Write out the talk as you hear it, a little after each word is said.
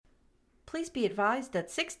Please be advised that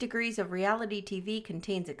 6 Degrees of Reality TV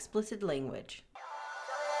contains explicit language.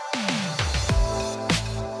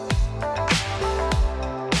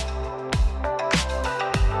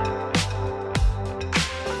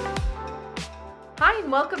 Hi, and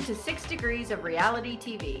welcome to 6 Degrees of Reality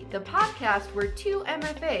TV, the podcast where two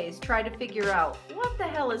MFAs try to figure out what the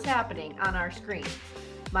hell is happening on our screens.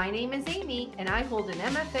 My name is Amy, and I hold an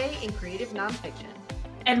MFA in Creative Nonfiction.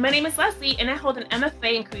 And my name is Leslie, and I hold an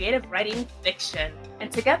MFA in Creative Writing Fiction.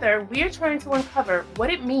 And together, we are trying to uncover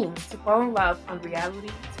what it means to fall in love on reality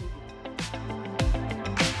TV.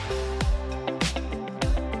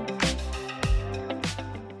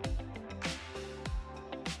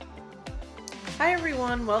 Hi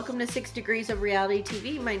everyone, welcome to 6 Degrees of Reality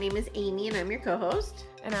TV. My name is Amy, and I'm your co-host.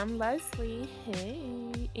 And I'm Leslie.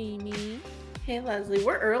 Hey, Amy. Hey Leslie,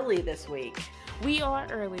 we're early this week. We are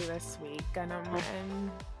early this week, and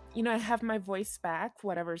I have my voice back,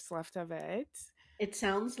 whatever's left of it. It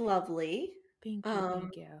sounds lovely. Thank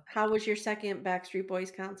you. How was your second Backstreet Boys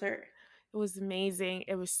concert? It was amazing.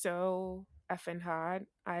 It was so effing hot.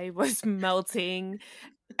 I was melting,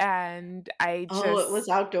 and it was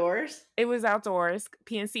outdoors? It was outdoors,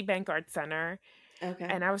 PNC Bank Arts Center. Okay.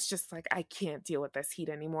 And I was just like, I can't deal with this heat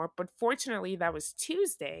anymore. But fortunately, that was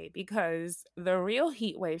Tuesday because the real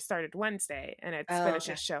heat wave started Wednesday, and it's finished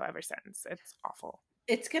its show ever since. It's awful.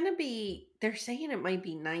 It's going to be, they're saying it might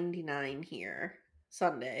be 99 here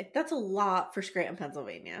Sunday. That's a lot for Scranton,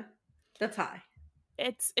 Pennsylvania. That's high.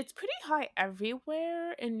 It's pretty high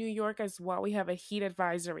everywhere in New York as well. We have a heat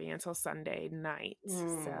advisory until Sunday night.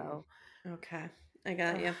 So okay, I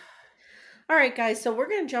got you. All right, guys, so we're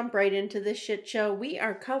going to jump right into this shit show. We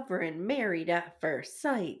are covering Married at First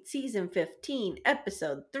Sight, Season 15,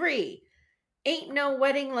 Episode 3. Ain't no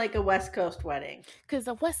wedding like a West Coast wedding. Because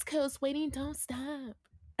a West Coast wedding don't stop.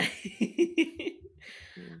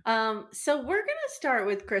 So we're going to start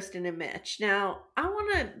with Kristen and Mitch. Now,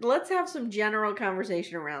 let's have some general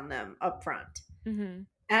conversation around them up front. Mm-hmm.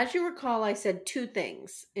 As you recall, I said two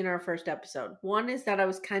things in our first episode. One is that I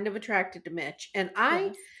was kind of attracted to Mitch, and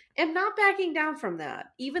I am not backing down from that.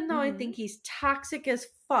 Even though I think he's toxic as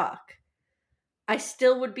fuck, I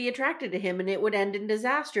still would be attracted to him, and it would end in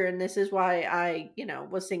disaster, and this is why I,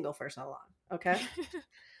 was single for so long, okay?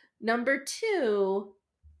 Number two,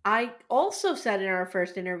 I also said in our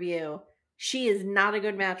first interview, she is not a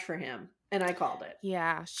good match for him, and I called it.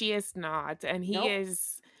 Yeah, she is not, and he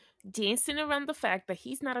is dancing around the fact that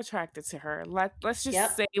he's not attracted to her. Let's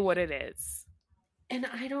just say what it is. And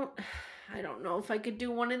I don't know if I could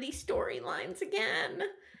do one of these storylines again.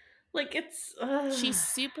 Like, it's she's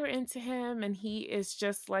super into him, and he is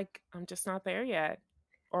just like, I'm just not there yet,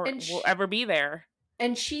 or will ever be there.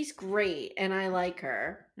 And she's great, and I like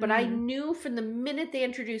her, but I knew from the minute they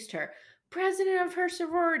introduced her, president of her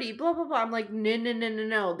sorority, blah blah blah. I'm like,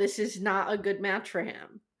 no, this is not a good match for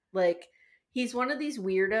him. Like, he's one of these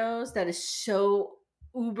weirdos that is so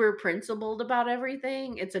uber principled about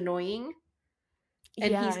everything. It's annoying.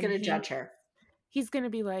 And he's going to judge her. He's going to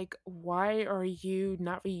be like, why are you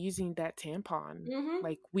not reusing that tampon? Mm-hmm.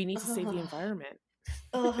 Like, we need to save the environment.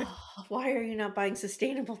 Why are you not buying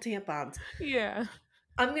sustainable tampons? Yeah.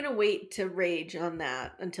 I'm going to wait to rage on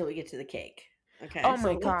that until we get to the cake. Okay. Oh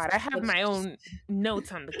my God. I have my own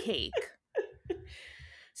notes on the cake.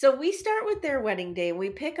 So we start with their wedding day. We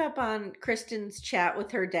pick up on Kristen's chat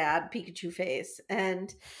with her dad, Pikachu Face,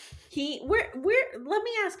 and let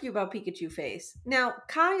me ask you about Pikachu Face. Now,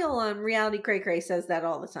 Kyle on Reality Cray Cray says that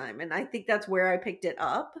all the time, and I think that's where I picked it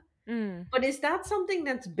up. But is that something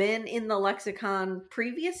that's been in the lexicon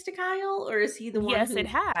previous to Kyle, or is he the one? Yes, it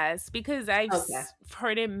has, because I've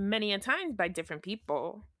heard it many a times by different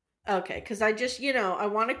people. Okay, because I just, I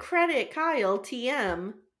want to credit Kyle,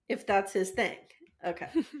 TM, if that's his thing. Okay.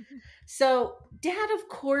 So dad, of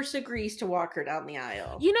course, agrees to walk her down the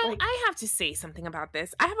aisle. I have to say something about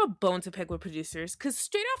this. I have a bone to pick with producers because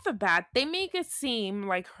straight off the bat, they make it seem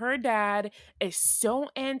like her dad is so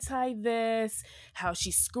anti this, how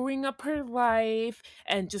she's screwing up her life,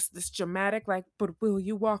 and just this dramatic, like, but will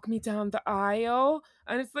you walk me down the aisle?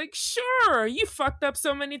 And it's like, sure, you fucked up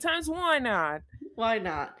so many times. Why not? Why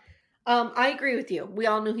not? I agree with you. We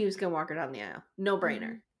all knew he was going to walk her down the aisle. No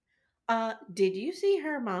brainer. Did you see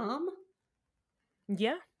her mom?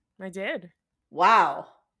 Yeah, I did. Wow.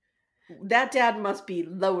 That dad must be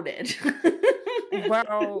loaded.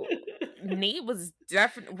 Well, Nate was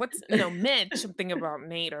definitely, Mitch, I'm thinking about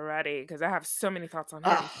Nate already because I have so many thoughts on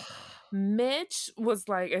him. Mitch was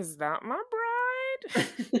like, is that my bride?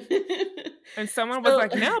 And someone was So,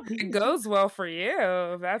 like, no, but it goes well for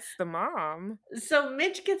you. That's the mom. so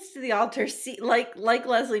Mitch gets to the altar, like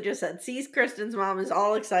Leslie just said, sees Kristen's mom is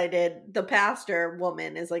all excited. The pastor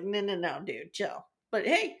woman is like, no, dude, chill. But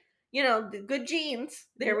hey, the good genes.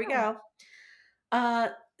 There we Yeah. go.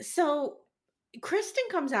 So Kristen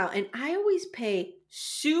comes out, and I always pay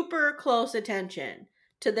super close attention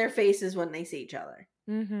to their faces when they see each other.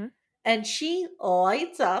 Mm-hmm. And she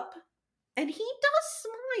lights up, and he does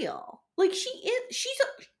smile. Like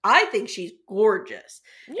I think she's gorgeous.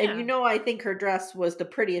 And Yeah. I think her dress was the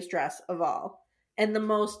prettiest dress of all. And the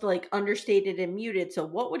most like understated and muted. So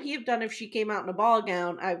what would he have done if she came out in a ball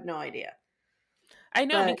gown? I have no idea. I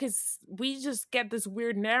know, But because we just get this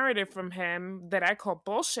weird narrative from him that I call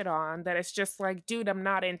bullshit on, that it's just like, dude, I'm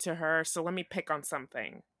not into her, so let me pick on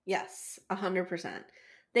something. yes, 100%.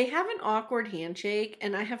 They have an awkward handshake,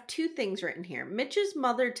 and I have two things written here. Mitch's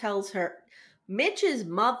mother tells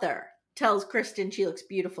Kristen she looks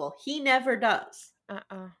beautiful. He never does.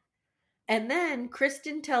 And then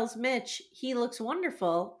Kristen tells Mitch he looks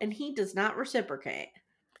wonderful, and he does not reciprocate.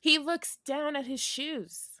 He looks down at his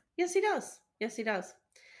shoes. Yes, he does. Yes, he does.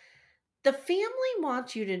 The family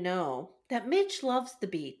wants you to know that Mitch loves the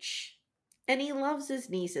beach, and he loves his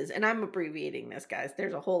nieces. And I'm abbreviating this, guys.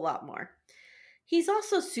 There's a whole lot more. He's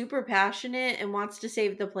also super passionate and wants to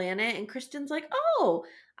save the planet. And Kristen's like, oh,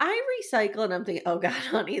 I recycle. And I'm thinking, oh God,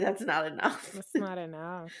 honey, that's not enough. That's not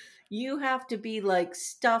enough. You have to be like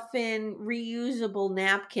stuffing reusable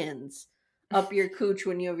napkins up your cooch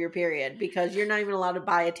when you have your period, because you're not even allowed to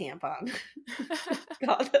buy a tampon.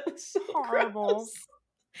 God, that was so horrible. Gross.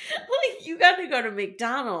 Like, you got to go to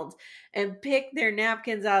McDonald's and pick their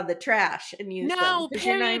napkins out of the trash and use them. No,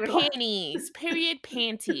 period panties. Period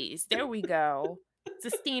panties. There we go.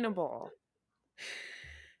 Sustainable.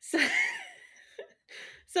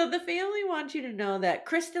 So the family wants you to know that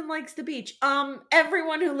Kristen likes the beach.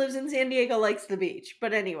 Everyone who lives in San Diego likes the beach.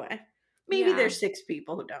 But anyway, maybe there's 6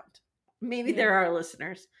 people who don't. Maybe there are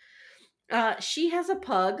listeners. She has a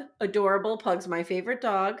pug. Adorable. Pug's my favorite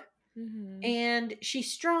dog. Mm-hmm. And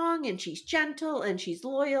she's strong, and she's gentle, and she's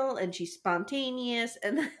loyal, and she's spontaneous.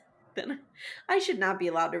 And then I should not be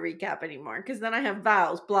allowed to recap anymore, because then I have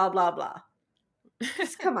vows, blah, blah, blah.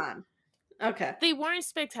 Just come on. Okay. They weren't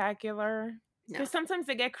spectacular. Because sometimes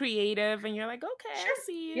they get creative, and you're like, okay, sure. I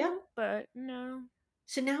see you. Yeah. But no.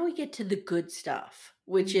 So now we get to the good stuff,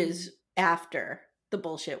 which is after the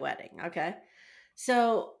bullshit wedding, okay?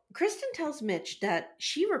 So Kristen tells Mitch that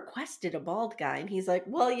she requested a bald guy, and he's like,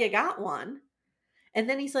 well, you got one. And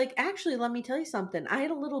then he's like, actually, let me tell you something. I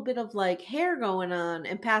had a little bit of like hair going on,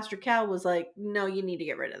 and Pastor Cal was like, no, you need to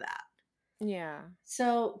get rid of that. Yeah.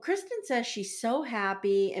 So Kristen says she's so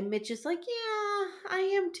happy, and Mitch is like, yeah,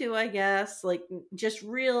 I am too, I guess. Like, just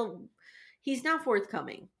he's not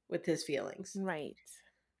forthcoming with his feelings. Right.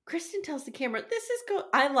 Kristen tells the camera,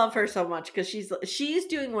 I love her so much, because she's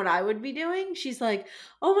doing what I would be doing. She's like,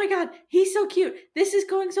 oh my God, he's so cute. This is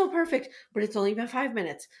going so perfect, but it's only been 5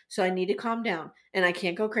 minutes, so I need to calm down, and I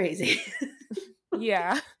can't go crazy.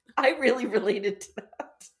 Yeah. I really related to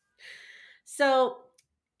that. So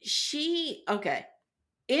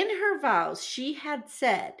in her vows, she had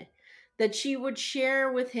said that she would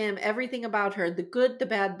share with him everything about her, the good, the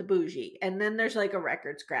bad, the bougie. And then there's like a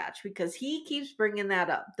record scratch, because he keeps bringing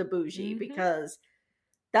that up, the bougie, because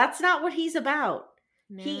that's not what he's about.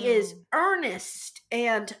 No. He is earnest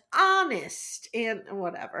and honest and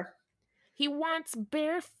whatever. He wants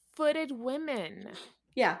barefooted women.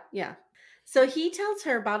 Yeah. So he tells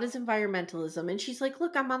her about his environmentalism, and she's like,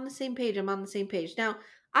 look, I'm on the same page. Now,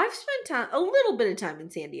 I've spent a little bit of time in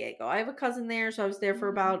San Diego. I have a cousin there, so I was there for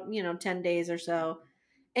about, 10 days or so.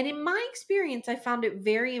 And in my experience, I found it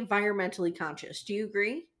very environmentally conscious. Do you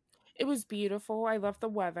agree? It was beautiful. I love the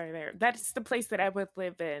weather there. That's the place that I would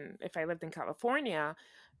live in if I lived in California.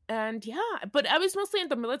 And yeah, but I was mostly in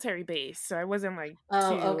the military base, so I wasn't like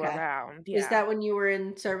around. Yeah. Is that when you were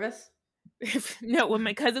in service? No, when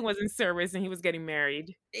my cousin was in service and he was getting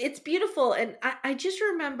married. It's beautiful. And I just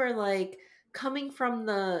remember like coming from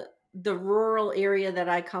the rural area that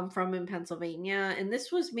I come from in Pennsylvania. And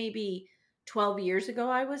this was maybe 12 years ago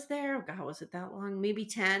I was there. Oh God, was it that long? Maybe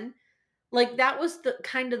 10. Like that was the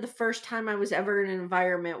kind of the first time I was ever in an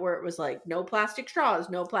environment where it was like no plastic straws,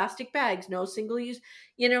 no plastic bags, no single use.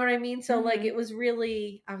 You know what I mean? So like it was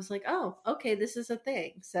really, I was like, oh, okay, this is a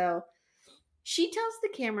thing. So she tells the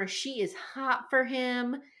camera she is hot for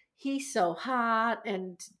him. He's so hot.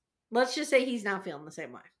 And let's just say he's not feeling the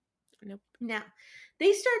same way. Nope. Now,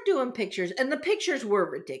 they start doing pictures, and the pictures were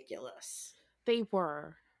ridiculous. They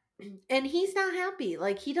were. And he's not happy.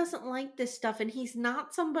 Like, he doesn't like this stuff. And he's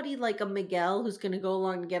not somebody like a Miguel who's going to go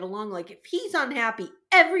along and get along. Like, if he's unhappy,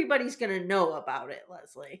 everybody's going to know about it,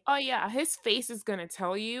 Leslie. Oh, yeah, his face is going to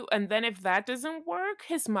tell you. And then if that doesn't work,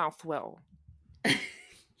 his mouth will.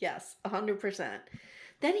 Yes, 100%.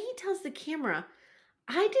 Then he tells the camera,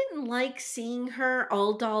 I didn't like seeing her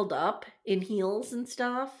all dolled up in heels and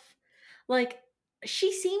stuff. Like,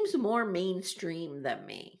 she seems more mainstream than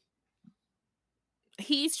me.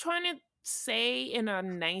 He's trying to say in a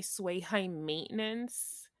nice way, high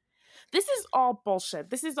maintenance. This is all bullshit.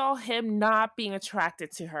 This is all him not being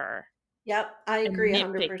attracted to her. Yep, I And agree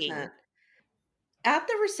nitpicking. 100%. At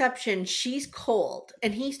the reception, she's cold,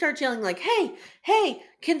 and he starts yelling like, hey,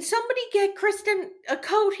 can somebody get Kristen a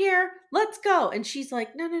coat here? Let's go. And she's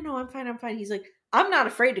like, no, I'm fine. He's like, I'm not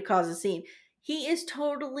afraid to cause a scene. He is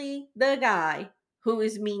totally the guy who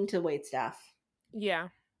is mean to waitstaff. Yeah,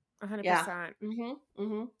 100%. Yeah.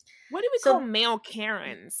 Mm-hmm. What do we call So, male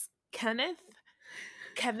Karens? Kevin's?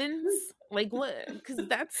 Like what? Because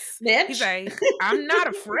Mitch? he's like, I'm not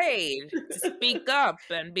afraid to speak up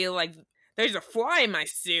and be like, there's a fly in my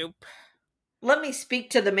soup. Let me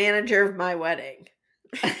speak to the manager of my wedding.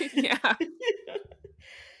 Yeah.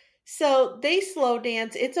 So they slow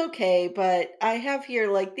dance. It's okay, but I have here,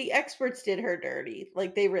 like, the experts did her dirty.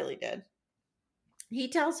 Like, they really did. He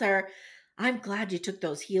tells her, I'm glad you took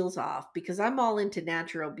those heels off because I'm all into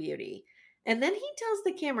natural beauty. And then he tells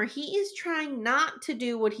the camera he is trying not to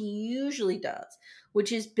do what he usually does,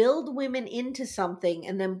 which is build women into something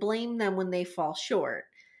and then blame them when they fall short.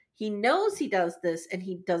 He knows he does this and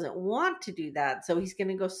he doesn't want to do that, so he's going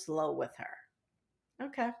to go slow with her.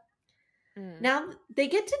 Okay. Now they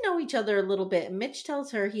get to know each other a little bit. Mitch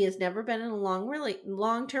tells her he has never been in a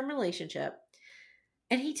long-term relationship.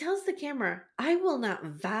 And he tells the camera, I will not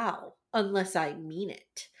vow unless I mean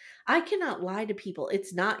it. I cannot lie to people.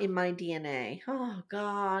 It's not in my DNA. Oh,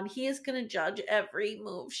 God. He is going to judge every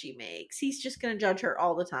move she makes. He's just going to judge her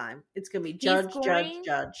all the time. It's going to be He's judge, judge, going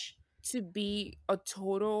judge. to be a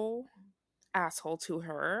total asshole to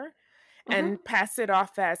her Uh-huh. and pass it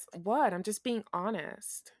off as, what? I'm just being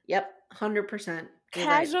honest. Yep, 100%. You're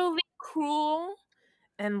Casually cruel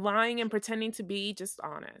and lying and pretending to be just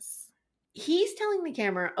honest. He's telling the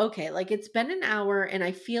camera, okay, like it's been an hour and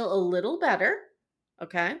I feel a little better.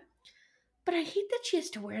 Okay. But I hate that she has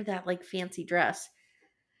to wear that like fancy dress.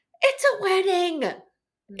 It's a wedding.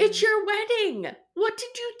 It's your wedding. What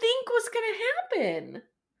did you think was going to happen?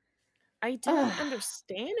 I don't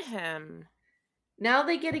understand him. Now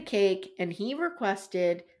they get a cake, and he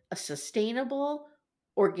requested a sustainable,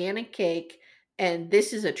 organic cake, and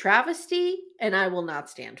this is a travesty, and I will not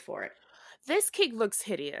stand for it. This cake looks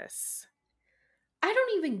hideous. I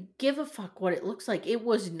don't even give a fuck what it looks like. It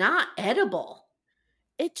was not edible.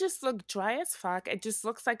 It just looked dry as fuck. It just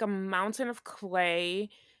looks like a mountain of clay.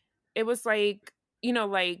 It was like,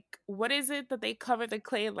 like, what is it that they cover the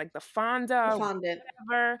clay? Like the The fondant, fondant.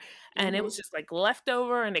 whatever. And it was just like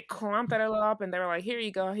leftover and they clumped it all up and they were like, here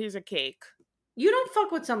you go, here's a cake. You don't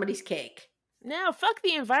fuck with somebody's cake. No, fuck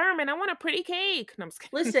the environment. I want a pretty cake. No, I'm just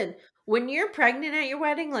kidding. Listen, when you're pregnant at your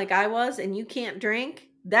wedding like I was and you can't drink,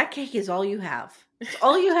 that cake is all you have. It's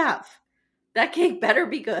all you have. That cake better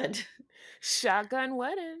be good. Shotgun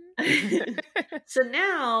wedding. So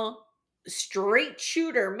now, straight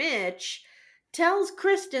shooter Mitch tells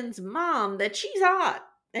Kristen's mom that she's hot,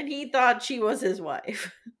 and he thought she was his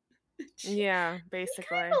wife. Yeah,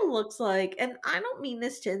 basically. It kind of looks like, and I don't mean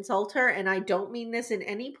this to insult her, and I don't mean this in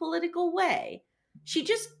any political way. She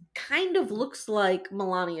just kind of looks like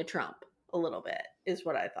Melania Trump a little bit, is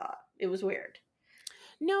what I thought. It was weird.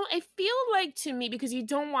 No, I feel like to me, because you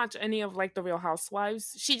don't watch any of like the Real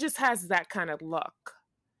Housewives, she just has that kind of look.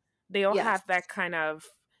 They all have that kind of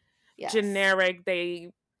generic,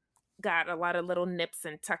 they got a lot of little nips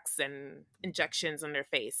and tucks and injections on their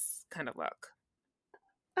face kind of look.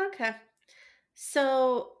 Okay.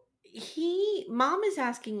 So mom is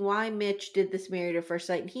asking why Mitch did this Married at First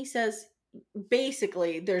Sight, and he says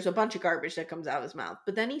basically there's a bunch of garbage that comes out of his mouth.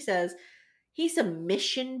 But then he says he's a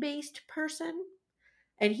mission-based person.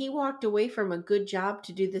 And he walked away from a good job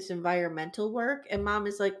to do this environmental work. And mom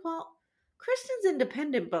is like, well, Kristen's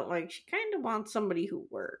independent, but like she kind of wants somebody who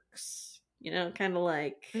works, kind of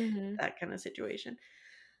like that kind of situation.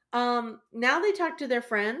 Now they talk to their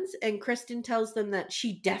friends, and Kristen tells them that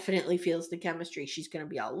she definitely feels the chemistry. She's going to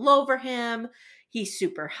be all over him. He's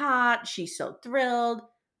super hot. She's so thrilled.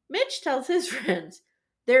 Mitch tells his friends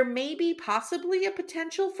there may be possibly a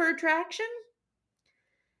potential for attraction.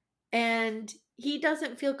 And he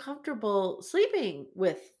doesn't feel comfortable sleeping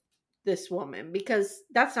with this woman because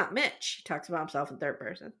that's not Mitch. He talks about himself in third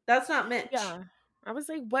person. That's not Mitch. Yeah. I was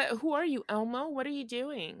like, what? Who are you, Elmo? What are you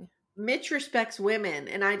doing? Mitch respects women,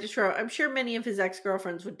 and I just wrote, I'm sure many of his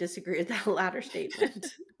ex-girlfriends would disagree with that latter statement.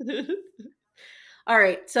 All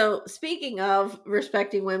right, so speaking of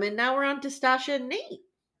respecting women, now we're on to Stasha and Nate.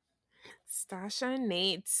 Stasha and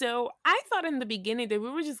Nate. So I thought in the beginning that we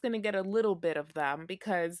were just going to get a little bit of them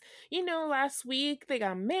because, last week they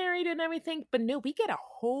got married and everything. But no, we get a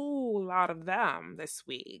whole lot of them this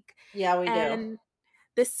week. Yeah, we do. And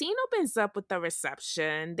the scene opens up with the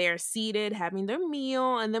reception. They're seated having their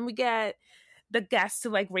meal. And then we get the guests to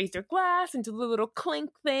like raise their glass and do the little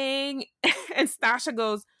clink thing. And Stasha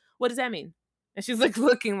goes, "What does that mean?" And she's like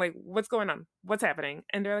looking like, "What's going on? What's happening?"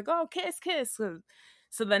 And they're like, "Oh, kiss, kiss."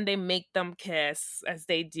 So then they make them kiss as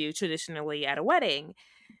they do traditionally at a wedding.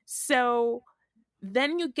 So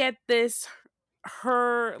then you get this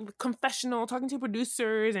her confessional talking to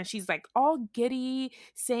producers, and she's like all giddy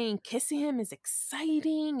saying kissing him is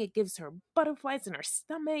exciting, it gives her butterflies in her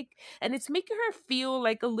stomach, and it's making her feel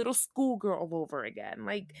like a little schoolgirl all over again.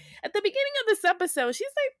 Like at the beginning of this episode she's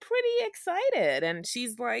like pretty excited, and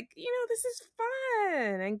she's like, this is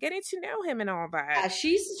fun and getting to know him and all that. Yeah,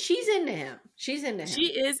 she's into him. She's into him.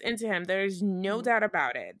 She is into him, there's no doubt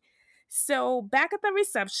about it. So back at the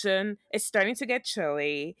reception, it's starting to get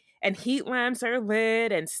chilly, and heat lamps are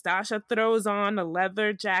lit, and Stasha throws on a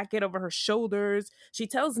leather jacket over her shoulders. She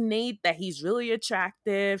tells Nate that he's really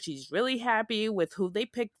attractive. She's really happy with who they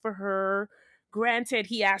picked for her. Granted,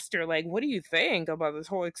 he asked her, like, what do you think about this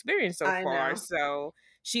whole experience so far? Know. So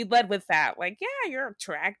she led with that, like, yeah, you're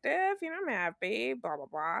attractive, I'm happy, blah, blah,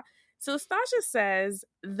 blah. So Stasha says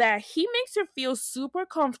that he makes her feel super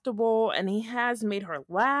comfortable and he has made her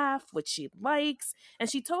laugh, which she likes. And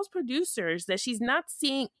she tells producers that she's not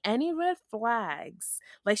seeing any red flags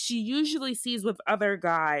like she usually sees with other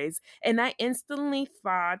guys. And I instantly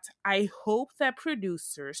thought, I hope that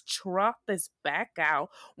producers trot this back out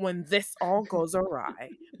when this all goes awry,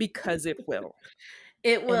 because it will.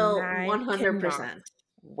 It will 100%.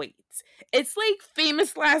 Wait. It's like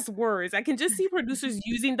famous last words. I can just see producers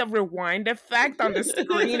using the rewind effect on the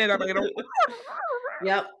screen, and I'm like,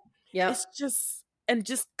 yep. It's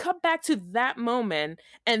just cut back to that moment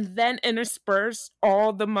and then intersperse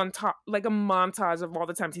all the like a montage of all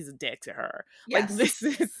the times he's a dick to her. Yes. Like this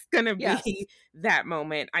is gonna be that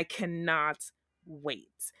moment. I cannot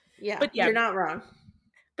wait. Yeah, but yeah, you're not wrong.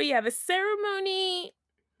 But yeah, the ceremony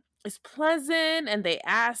is pleasant, and they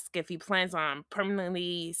ask if he plans on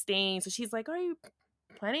permanently staying. So she's like, are you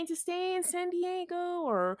planning to stay in San Diego,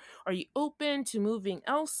 or are you open to moving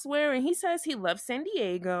elsewhere? And he says he loves San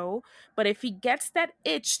Diego, but if he gets that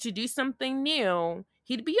itch to do something new,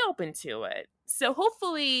 he'd be open to it. So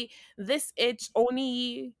hopefully this itch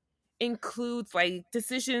only includes like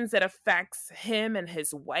decisions that affects him and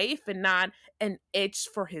his wife, and not an itch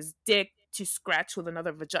for his dick to scratch with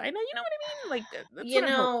another vagina. You know what I mean? Like, that's what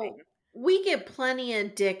I'm hoping. We get plenty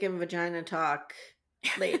of dick and vagina talk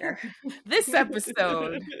later. This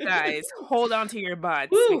episode, guys, hold on to your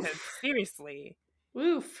butts. Woof. Because seriously.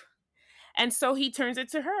 Woof. And so he turns it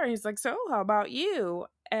to her. He's like, so how about you?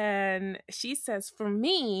 And she says, for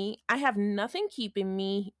me, I have nothing keeping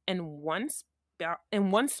me in one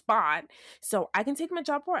spot, so I can take my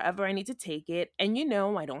job wherever I need to take it. And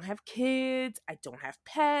I don't have kids, I don't have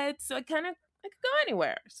pets, so I could go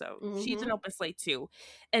anywhere. So she's an open slate too.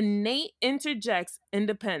 And Nate interjects,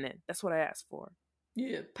 independent. That's what I asked for.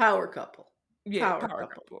 Yeah, power couple. Yeah, power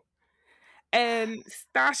couple. And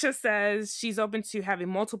Stasha says she's open to having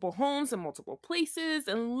multiple homes in multiple places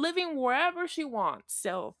and living wherever she wants.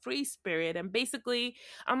 So free spirit. And basically,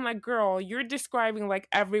 I'm like, girl, you're describing like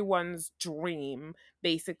everyone's dream,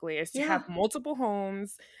 basically, is to have multiple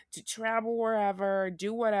homes, to travel wherever,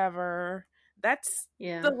 do whatever. That's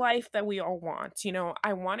the life that we all want.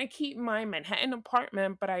 I want to keep my Manhattan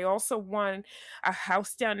apartment, but I also want a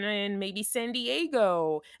house down in maybe San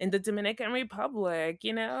Diego, in the Dominican Republic,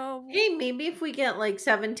 Hey, maybe if we get like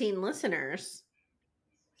 17 listeners,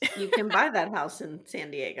 you can buy that house in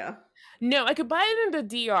San Diego. No, I could buy it in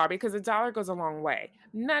the DR because the dollar goes a long way.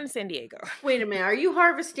 Not in San Diego. Wait a minute. Are you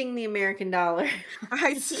harvesting the American dollar?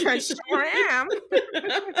 I sure am.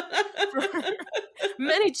 For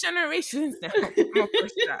many generations now.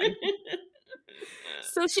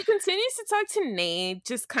 So she continues to talk to Nate,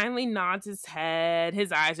 just kindly nods his head.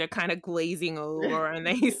 His eyes are kind of glazing over. And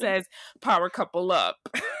then he says, power couple up.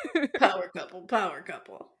 Power couple, power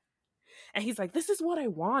couple. And he's like, this is what I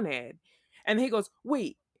wanted. And then he goes,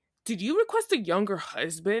 wait, did you request a younger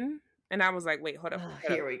husband? And I was like, wait, hold up.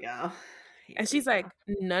 Here we go. And she's like,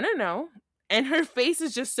 no. And her face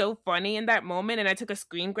is just so funny in that moment. And I took a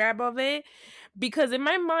screen grab of it because in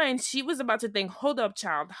my mind, she was about to think, hold up,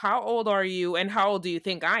 child, how old are you? And how old do you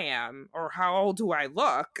think I am? Or how old do I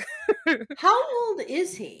look? How old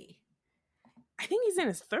is he? I think he's in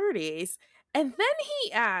his 30s. And then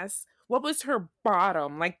he asked what was her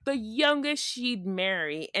bottom, like the youngest she'd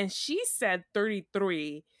marry. And she said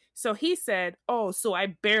 33. So he said, oh, so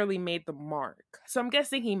I barely made the mark. So I'm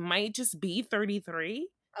guessing he might just be 33.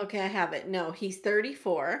 Okay, I have it. No, he's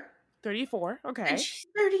 34. 34, And okay. she's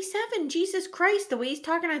 37. Jesus Christ, the way he's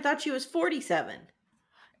talking, I thought she was 47.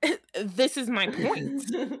 This is my point.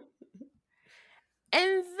 And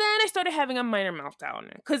then I started having a minor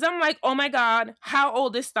meltdown because I'm like, oh my God, how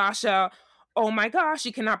old is Stasha? Oh my gosh,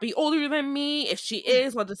 she cannot be older than me. If she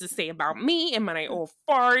is, what does it say about me? Am I old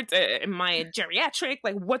fart? Am I geriatric?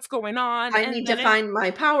 Like, what's going on? I need to find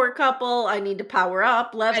my power couple. I need to power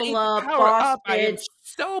up, level up, power boss up. I am bitch.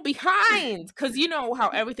 so behind because you know how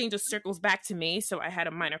everything just circles back to me. So I had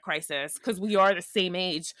a minor crisis because we are the same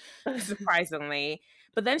age, surprisingly.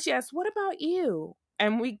 But then she asked, what about you?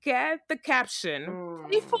 And we get the caption,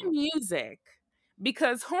 playful music,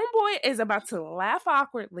 because homeboy is about to laugh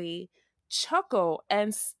awkwardly, chuckle,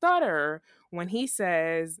 and stutter when he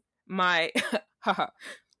says, my,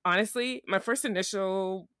 honestly, my first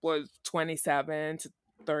initial was 27 to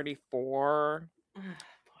 34.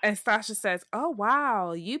 And Stasha says, oh,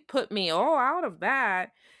 wow, you put me all out of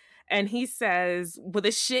that. And he says, with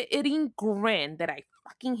a shit-eating grin that I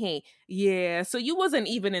fucking hate, yeah, so you wasn't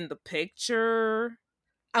even in the picture.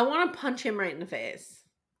 I want to punch him right in the face.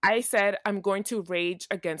 I said, I'm going to rage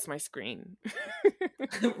against my screen.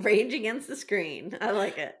 Rage against the screen. I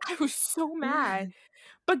like it. I was so mad.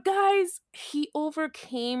 But guys, he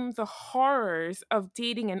overcame the horrors of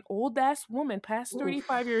dating an old-ass woman past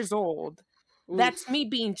 35 years old. That's me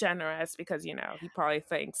being generous because, you know, he probably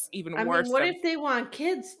thinks even worse. I mean, what if they want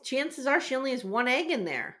kids? Chances are she only has one egg in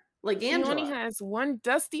there. Like Angela. She only has one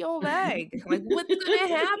dusty old egg. Like, what's going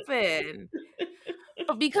to happen?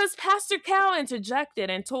 But because Pastor Cal interjected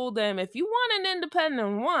and told them, if you want an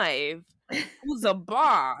independent wife who's a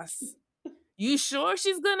boss, you sure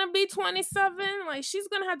she's going to be 27? Like, she's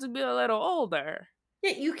going to have to be a little older.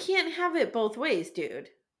 Yeah, you can't have it both ways, dude.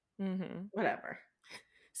 Mm-hmm. Whatever.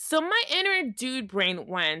 So my inner dude brain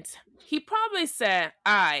went, he probably said,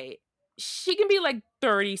 she can be like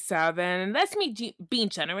 37. And that's me being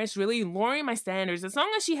generous, really lowering my standards. As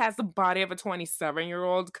long as she has the body of a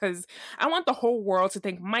 27-year-old, because I want the whole world to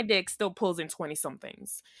think my dick still pulls in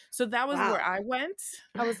 20-somethings. So that was where I went.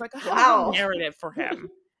 I was like, I have a narrative for him.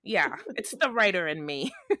 Yeah, it's the writer in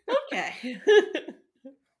me. Okay.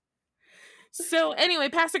 So anyway,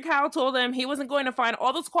 Pastor Cal told him he wasn't going to find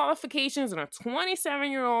all those qualifications in a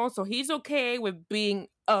 27-year-old, so he's okay with being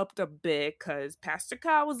upped a bit because Pastor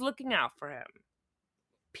Cal was looking out for him.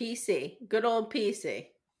 PC. Good old PC.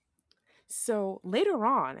 So later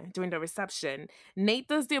on, during the reception, Nate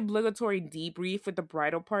does the obligatory debrief with the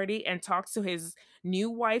bridal party and talks to his new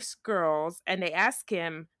wife's girls, and they ask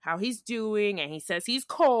him how he's doing, and he says he's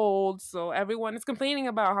cold, so everyone is complaining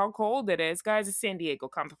about how cold it is. Guys, it's San Diego,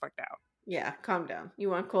 calm the fuck down. Yeah, calm down.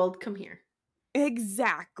 You want cold? Come here.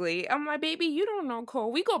 Exactly. I'm like, baby, you don't know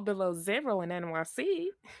cold. We go below 0 in NYC.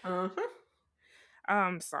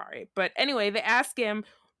 I'm sorry. But anyway, they ask him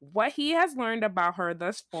what he has learned about her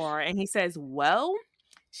thus far. And he says, well,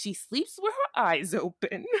 she sleeps with her eyes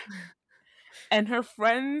open. And her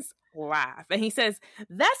friends laugh. And he says,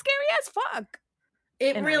 that's scary as fuck.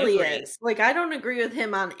 It really is. Like, I don't agree with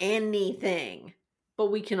him on anything.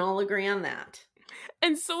 But we can all agree on that.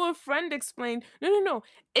 And so a friend explained, no.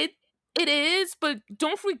 It is, but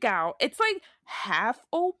don't freak out. It's like half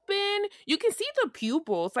open. You can see the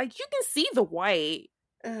pupils. Like, you can see the white.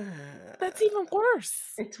 That's even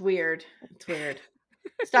worse. It's weird.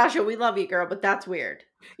 Stasha, we love you, girl, but that's weird.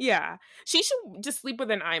 Yeah. She should just sleep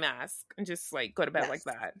with an eye mask and just, like, go to bed like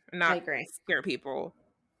that. And not scare people.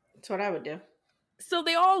 That's what I would do. So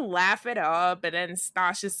they all laugh it up, and then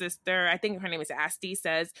Stasha's sister, I think her name is Asti,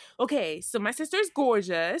 says, okay, so my sister's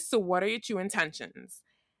gorgeous, so what are your true intentions?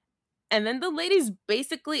 And then the ladies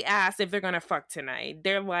basically ask if they're going to fuck tonight.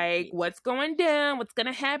 They're like, what's going down? What's going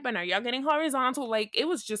to happen? Are y'all getting horizontal? Like, it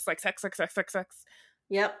was just like sex.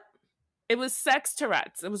 Yep. It was sex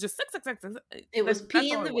Tourette's. It was just sex. It was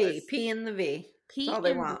P in the V. P in the V. P in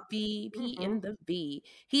the V, P in the V.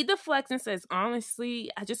 He deflects and says,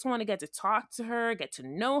 honestly, I just want to get to talk to her, get to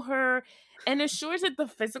know her, and assures that the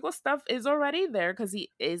physical stuff is already there because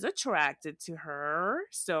he is attracted to her.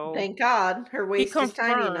 So thank God her waist is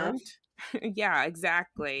tiny enough. Yeah,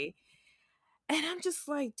 exactly. And I'm just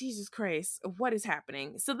like, Jesus Christ, what is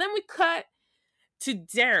happening? So then we cut to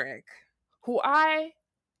Derek, who I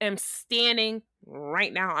am standing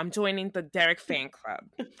right now. I'm joining the Derek fan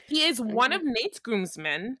club. He is one of Nate's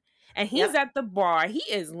groomsmen, and he's at the bar. He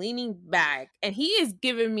is leaning back, and he is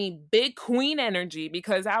giving me big queen energy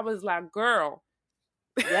because I was like, girl.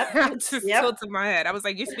 I just tilted my head. I was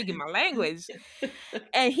like, you're speaking my language.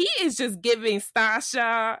 And he is just giving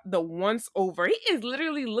Stasha the once over. He is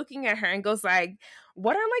literally looking at her and goes like,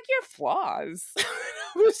 what are like your flaws? I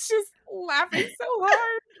was just laughing so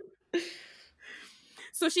hard.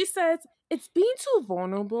 So she says it's being too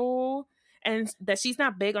vulnerable and that she's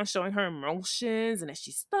not big on showing her emotions and that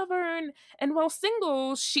she's stubborn. And while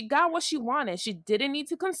single, she got what she wanted. She didn't need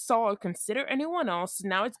to consult or consider anyone else.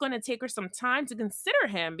 Now it's going to take her some time to consider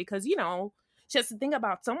him because, you know, she has to think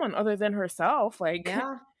about someone other than herself. Like,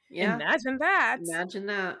 imagine that. Imagine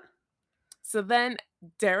that. So then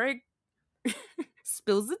Derek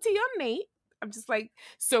spills the tea on Nate. I'm just like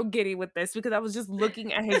so giddy with this because I was just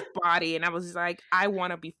looking at his body and I was just like, I want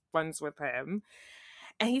to be friends with him.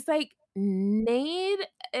 And he's like, Nate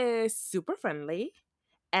is super friendly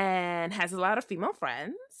and has a lot of female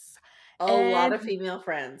friends. A lot of female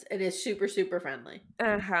friends. And is super, super friendly.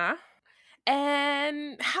 Uh-huh.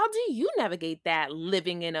 And how do you navigate that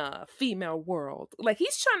living in a female world? Like,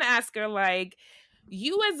 he's trying to ask her, like,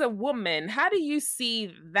 you as a woman, how do you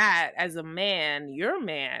see that as a man, your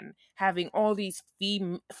man, having all these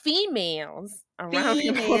females around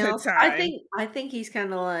him all the time? I think he's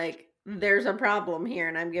kind of like, there's a problem here,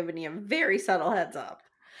 and I'm giving you a very subtle heads up.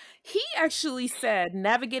 He actually said,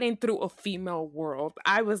 navigating through a female world.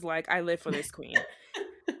 I was like, I live for this queen.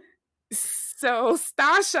 So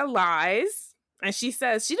Stasha lies, and she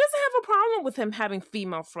says she doesn't have a problem with him having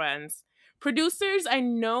female friends. Producers, I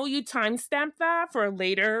know you timestamped that for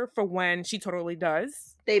later, for when she totally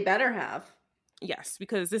does. They better have. Yes,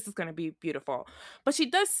 because this is going to be beautiful. But she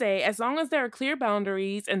does say, as long as there are clear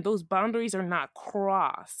boundaries and those boundaries are not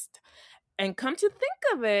crossed. And come to think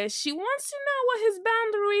of it, she wants to know what his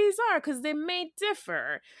boundaries are because they may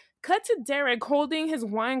differ. Cut to Derek holding his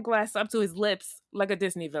wine glass up to his lips like a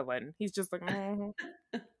Disney villain. He's just like, oh.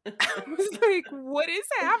 I was like, what is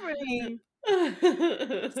happening?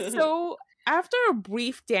 So after a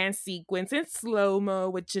brief dance sequence in slow-mo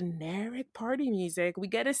with generic party music, we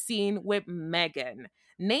get a scene with Megan,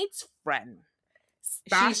 Nate's friend.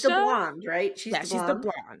 Stasha, she's the blonde, right? She's the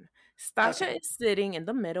blonde. Stasha is sitting in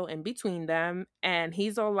the middle in between them, and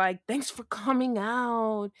he's all like, thanks for coming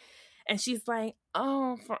out. And she's like,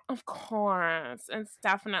 oh, of course. It's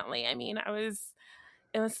definitely, I mean, it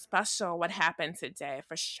was special what happened today,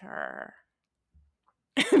 for sure.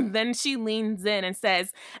 And then she leans in and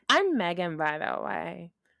says, I'm Megan, by the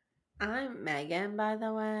way. I'm Megan, by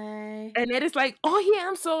the way. And it is like, oh, yeah,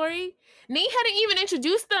 I'm sorry. Nate hadn't even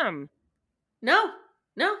introduced them. No.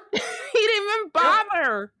 He didn't even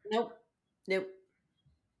bother. Nope.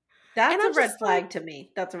 That's a red flag to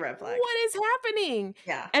me. That's a red flag. What is happening?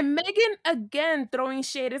 Yeah. And Megan, again, throwing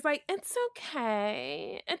shade, is like, it's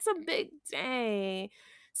okay. It's a big day.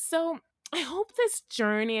 So I hope this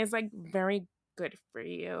journey is like very good for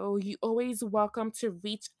you. You always welcome to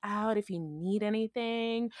reach out if you need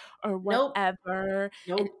anything or whatever.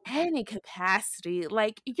 In any capacity.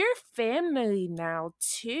 Like, you're family now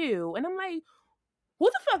too. And I'm like, who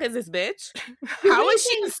the fuck is this bitch? How is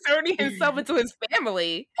she inserting himself into his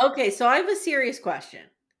family? Okay, so I have a serious question.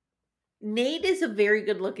 Nate is a very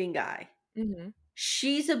good looking guy. Mm-hmm.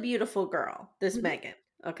 She's a beautiful girl, this Megan.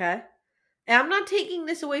 Okay? And I'm not taking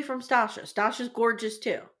this away from Stasha. Stasha's gorgeous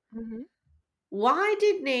too. Mm-hmm. Why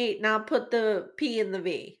did Nate not put the P in the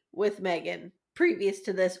V with Megan previous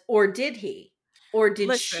to this? Or did he? Or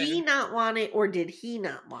did she not want it? Or did he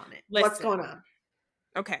not want it? What's going on?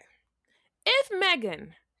 Okay. If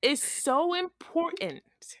Megan is so important,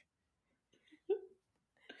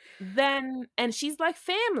 then, and she's like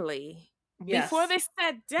family, before they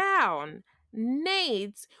sat down,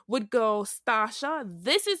 Nate would go, Stasha,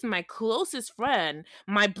 this is my closest friend,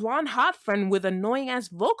 my blonde hot friend with annoying ass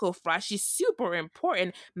vocal fry. She's super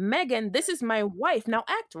important. Megan, this is my wife. Now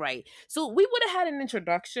act right. So we would have had an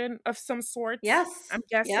introduction of some sort. Yes. I'm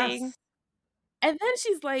guessing. Yes. And then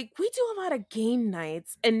she's like, we do a lot of game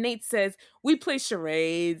nights. And Nate says, we play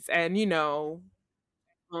charades and, you know,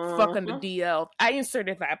 fuck on the DL. I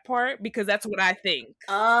inserted that part because that's what I think.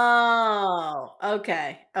 Oh,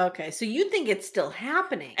 okay. So you think it's still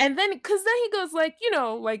happening. And then, because then he goes like, you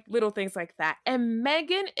know, like little things like that. And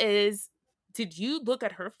Megan is, did you look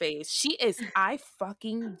at her face? She is eye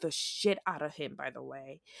fucking the shit out of him, by the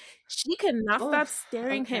way. She cannot stop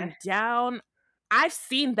staring him down. I've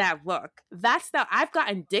seen that look. I've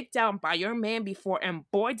gotten dicked down by your man before, and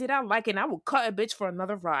boy, did I like it. And I will cut a bitch for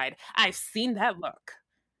another ride. I've seen that look.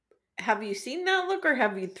 Have you seen that look or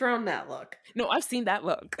have you thrown that look? No, I've seen that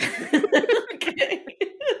look. Okay.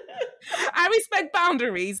 I respect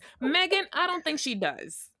boundaries. Megan, I don't think she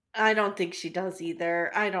does. I don't think she does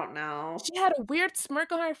either. I don't know. She had a weird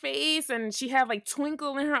smirk on her face and she had like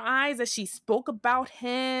twinkle in her eyes as she spoke about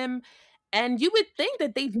him. And you would think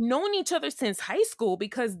that they've known each other since high school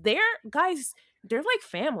because they're like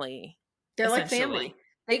family, They're like essentially. family.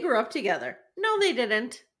 They grew up together. No, they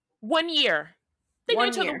didn't. 1 year. They knew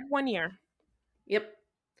each other 1 year. Yep.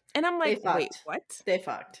 And I'm like, wait, fucked. what? They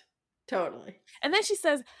fucked. Totally. And then she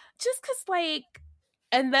says, just because, like,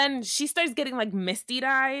 and then she starts getting, like,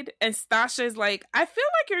 misty-eyed. And Stasha's like, I feel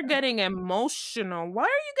like you're getting emotional. Why are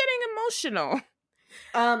you getting emotional?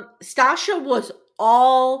 Stasha was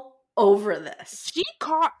all over this. She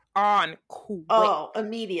caught on quick. Oh,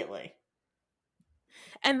 immediately.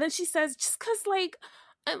 And then she says, just because, like,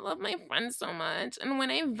 I love my friends so much, and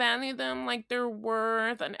when I value them like their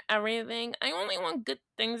worth and everything, I only want good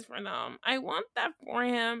things for them. I want that for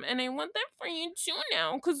him, and I want that for you too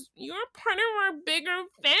now, because you're part of our bigger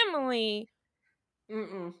family.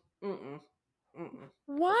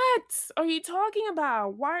 What are you talking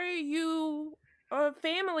about? Why are you a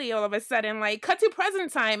family all of a sudden? Like, cut to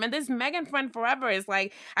present time, and this Megan friend forever is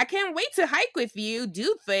like, I can't wait to hike with you,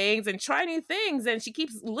 do things, and try new things, and she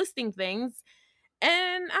keeps listing things.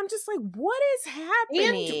 And I'm just like, what is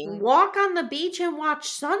happening? And walk on the beach and watch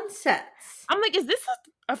sunsets. I'm like, is this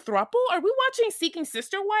a throuple? Are we watching Seeking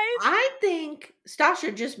Sister Wives? I think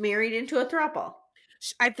Stasha just married into a throuple.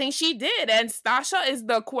 I think she did. And Stasha is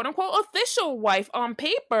the quote-unquote official wife on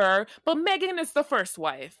paper, but Megan is the first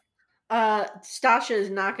wife. Stasha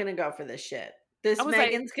is not going to go for this shit. This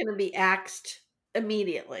Megan's going to be axed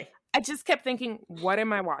immediately. I just kept thinking, what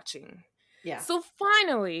am I watching? Yeah. So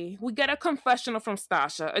finally, we get a confessional from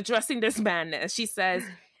Stasha addressing this madness. She says,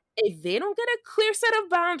 if they don't get a clear set of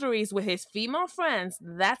boundaries with his female friends,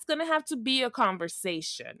 that's going to have to be a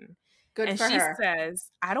conversation. Good for her. And she says,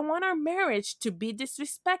 I don't want our marriage to be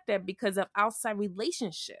disrespected because of outside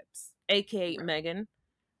relationships, aka Megan.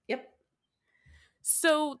 Yep.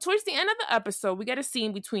 So towards the end of the episode, we get a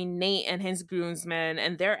scene between Nate and his groomsmen,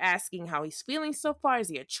 and they're asking how he's feeling so far. Is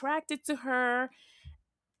he attracted to her?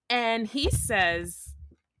 And he says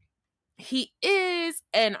he is,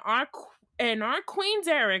 and our queen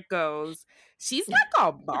Derek goes, she's like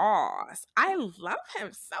a boss. I love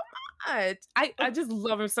him so much. I just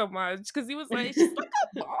love him so much because he was like, she's like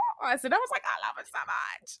a boss. And I was like, I love him so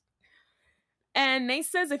much. And Nate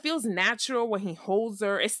says it feels natural when he holds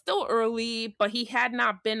her. It's still early, but he had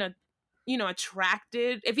not been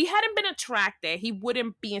attracted. If he hadn't been attracted, he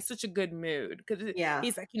wouldn't be in such a good mood because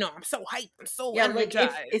he's like, I'm so hyped, I'm so energized.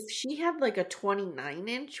 Like if she had like a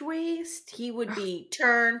 29-inch waist, he would be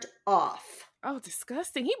turned off. Oh,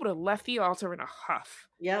 disgusting. He would have left the altar in a huff.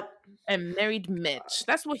 Yep. And married Mitch.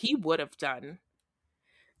 That's what he would have done.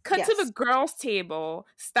 Cut to the girls' table.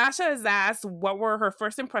 Stasha is asked what were her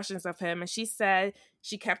first impressions of him, and she said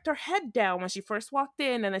she kept her head down when she first walked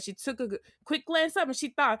in, and then she took a quick glance up, and she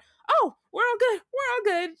thought, oh, we're all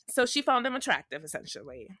good. So she found him attractive,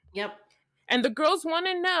 essentially. Yep. And the girls want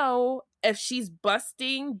to know if she's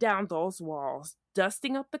busting down those walls,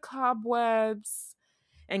 dusting up the cobwebs,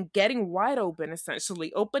 and getting wide open,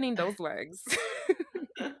 essentially, opening those legs.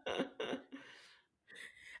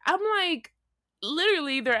 I'm like,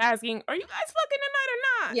 literally, they're asking, are you guys fucking tonight or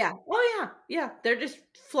not? Yeah. Oh, yeah. Yeah. They're just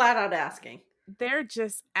flat out asking. They're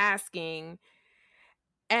just asking.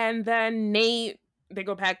 And then Nate, they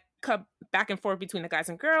go back and forth between the guys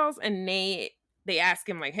and girls. And Nate, they ask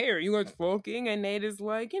him, like, hey, are you guys fucking? And Nate is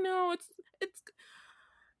like, it's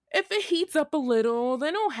if it heats up a little,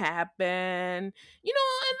 then it'll happen. And then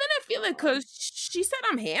I feel like because she said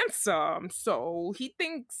I'm handsome. So he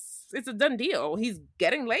thinks it's a done deal. He's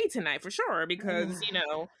getting laid tonight for sure because,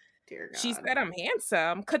 Dear God. She said I'm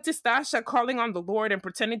handsome. Cut to Stasha calling on the Lord and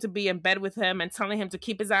pretending to be in bed with him and telling him to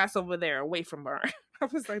keep his ass over there away from her. I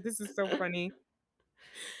was like, this is so funny.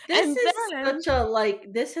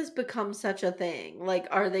 This has become such a thing. Like,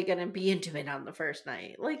 are they going to be intimate on the first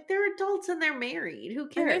night? Like, they're adults and they're married. Who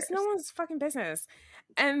cares? And it's no one's fucking business.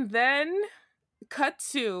 And then cut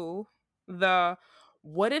to the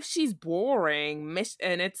what if she's boring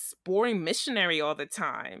and it's boring missionary all the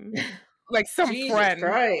time? Like some Jesus friend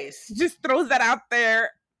Christ. just throws that out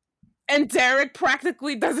there, and Derek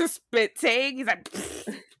practically does a spit take. He's like,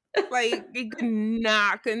 like he could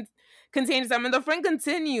not contain himself. And the friend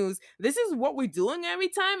continues, this is what we're doing every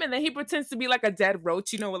time. And then he pretends to be like a dead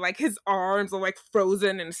roach, with like his arms are like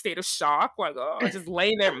frozen in a state of shock, like just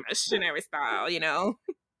laying there missionary style,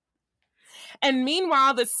 And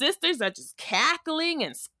meanwhile, the sisters are just cackling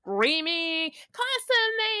and screaming,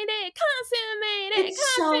 consummated, consummated,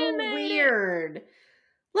 It's so consummated. weird.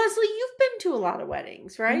 Leslie, you've been to a lot of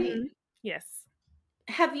weddings, right? Yes.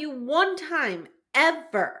 Have you one time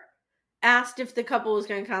ever asked if the couple was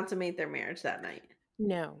going to consummate their marriage that night?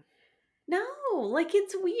 No. No, like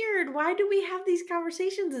it's weird. Why do we have these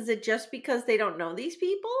conversations? Is it just because they don't know these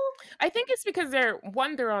people? I think it's because they're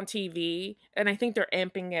on TV, and I think they're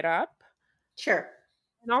amping it up. Sure.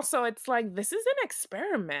 And also, it's like, this is an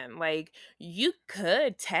experiment. Like, you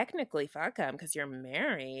could technically fuck them because you're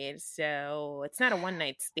married. So it's not a one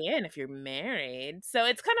night stand if you're married. So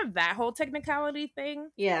it's kind of that whole technicality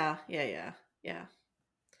thing. Yeah, yeah, yeah, yeah.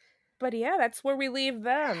 But yeah, that's where we leave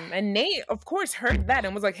them. And Nate, of course, heard that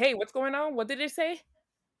and was like, hey, what's going on? What did it say?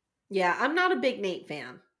 Yeah, I'm not a big Nate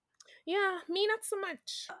fan. Yeah, me not so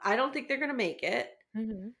much. I don't think they're going to make it.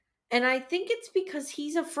 Mm-hmm. And I think it's because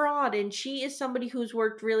he's a fraud and she is somebody who's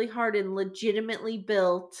worked really hard and legitimately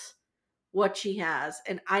built what she has.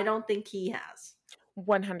 And I don't think he has.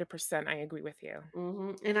 100%. I agree with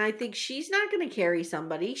you. And I think she's not going to carry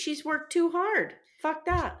somebody. She's worked too hard. Fuck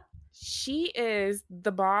that. She is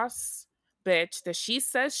the boss bitch that she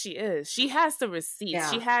says she is. She has the receipts. Yeah.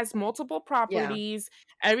 She has multiple properties.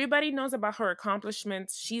 Yeah. Everybody knows about her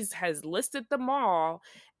accomplishments. She's has listed them all.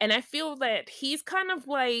 And I feel that he's kind of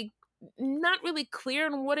like not really clear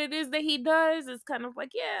on what it is that he does. It's kind of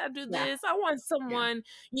like, yeah, I do this. I want someone,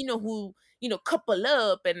 who, couple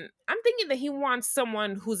up. And I'm thinking that he wants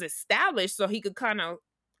someone who's established so he could kind of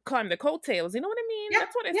climb the coattails. You know what I mean?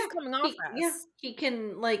 That's what it's coming off as. Yeah, he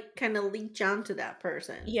can like kind of leech onto that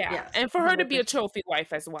person. Yeah, yes, and for her 100%. To be a trophy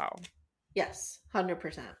wife as well. Yes,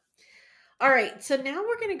 100%. All right, so now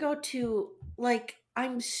we're going to go to, like,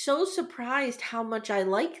 I'm so surprised how much I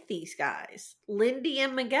like these guys. Lindy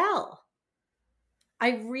and Miguel.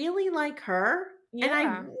 I really like her, and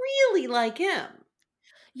I really like him.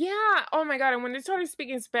 Yeah. Oh my God. And when they started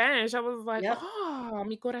speaking Spanish, I was like, oh,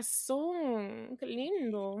 mi corazón. Qué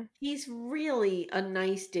lindo. He's really a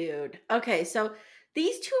nice dude. Okay, so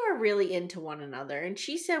these two are really into one another. And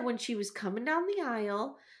she said when she was coming down the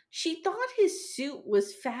aisle, she thought his suit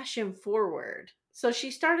was fashion forward. So she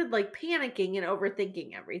started like panicking and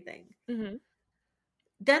overthinking everything. Mm-hmm.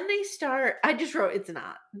 Then they start, I just wrote, it's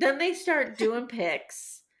not. Then they start doing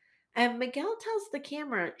pics. And Miguel tells the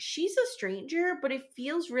camera, she's a stranger, but it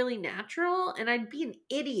feels really natural. And I'd be an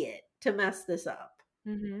idiot to mess this up.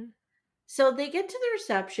 Mm-hmm. So they get to the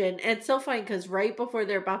reception, and it's so funny because right before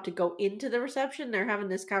they're about to go into the reception, they're having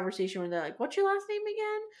this conversation where they're like, what's your last name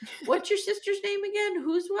again? What's your sister's name again?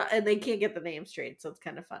 Who's what? And they can't get the name straight, so it's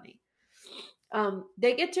kind of funny.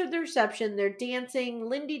 They get to the reception, they're dancing.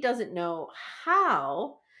 Lindy doesn't know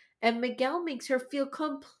how, and Miguel makes her feel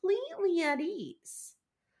completely at ease.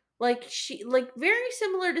 Like very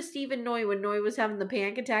similar to Steve and Noy when Noy was having the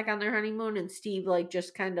panic attack on their honeymoon, and Steve like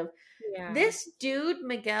just kind of This dude,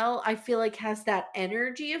 Miguel, I feel like has that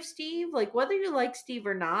energy of Steve. Like whether you like Steve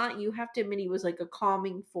or not, you have to admit he was like a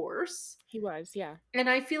calming force. He was, yeah. And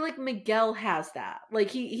I feel like Miguel has that. Like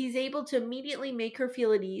he's able to immediately make her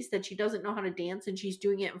feel at ease that she doesn't know how to dance and she's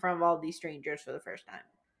doing it in front of all these strangers for the first time.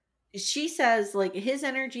 She says like his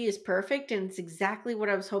energy is perfect and it's exactly what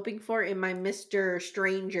I was hoping for in my Mr.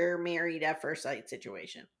 Stranger married at first sight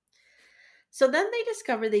situation. So then they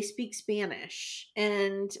discover they speak Spanish.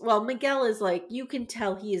 And, well, Miguel is like, you can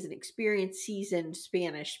tell he is an experienced, seasoned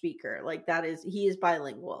Spanish speaker. Like, he is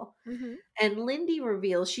bilingual. Mm-hmm. And Lindy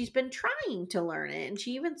reveals she's been trying to learn it. And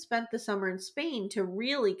she even spent the summer in Spain to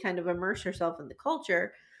really kind of immerse herself in the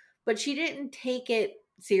culture. But she didn't take it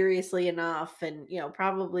seriously enough and,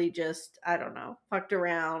 probably just, I don't know, fucked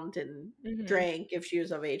around and drank if she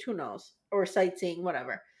was of age. Who knows? Or sightseeing,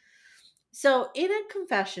 whatever. So in a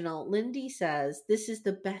confessional, Lindy says this is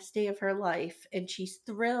the best day of her life and she's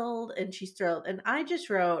thrilled and she's thrilled. And I just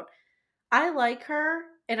wrote, I like her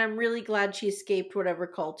and I'm really glad she escaped whatever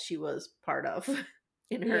cult she was part of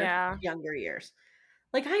in her younger years.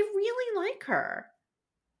 Like, I really like her.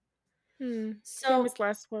 So famous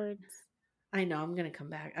last words. I know, I'm going to come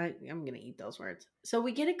back. I'm going to eat those words. So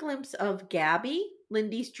we get a glimpse of Gabby,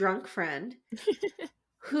 Lindy's drunk friend.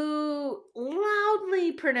 Who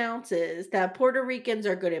loudly pronounces that Puerto Ricans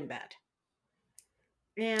are good in bed.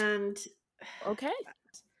 And okay.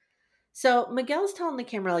 So Miguel's telling the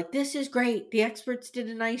camera, like, this is great. The experts did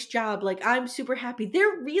a nice job. Like, I'm super happy.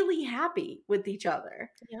 They're really happy with each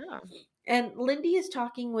other. Yeah. And Lindy is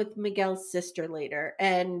talking with Miguel's sister later.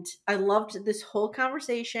 And I loved this whole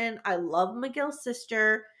conversation. I love Miguel's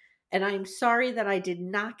sister. And I'm sorry that I did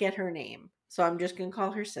not get her name. So I'm just going to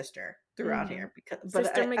call her sister throughout here.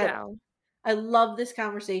 Sister Miguel. I love this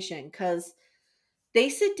conversation because they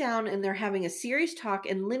sit down and they're having a serious talk,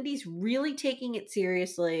 and Lindy's really taking it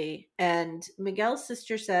seriously. And Miguel's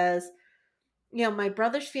sister says, my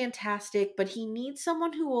brother's fantastic, but he needs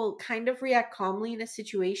someone who will kind of react calmly in a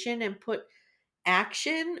situation and put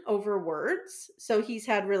action over words. So he's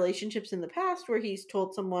had relationships in the past where he's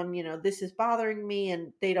told someone, this is bothering me,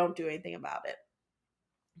 and they don't do anything about it.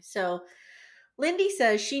 So Lindy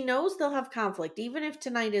says she knows they'll have conflict, even if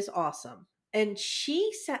tonight is awesome. And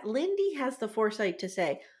she said, Lindy has the foresight to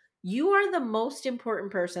say, you are the most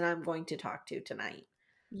important person I'm going to talk to tonight.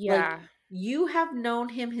 Like, Yeah. you have known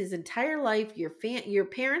him his entire life. Your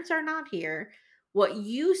parents are not here. What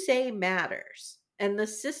you say matters. And the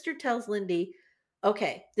sister tells Lindy,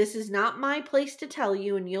 okay, this is not my place to tell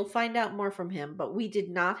you, and you'll find out more from him, but we did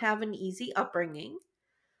not have an easy upbringing.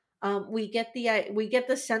 We get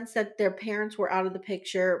the sense that their parents were out of the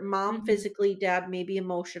picture. Mom Mm-hmm. physically, dad maybe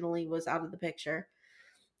emotionally was out of the picture.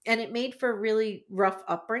 And it made for a really rough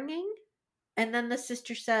upbringing. And then the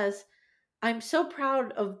sister says, I'm so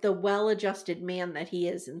proud of the well-adjusted man that he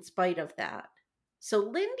is in spite of that. So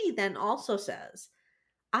Lindy then also says,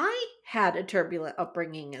 I had a turbulent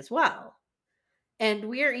upbringing as well. And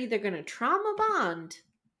we are either going to trauma bond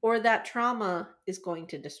or that trauma is going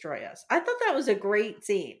to destroy us. I thought that was a great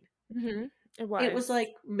scene. Mm-hmm. It It was was.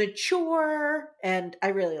 like mature, and I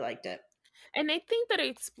really liked it. And I think that it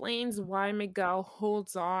explains why Miguel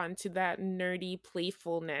holds on to that nerdy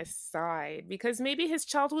playfulness side, because maybe his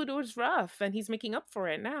childhood was rough and he's making up for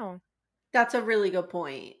it now. That's a really good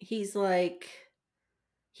point. He's like,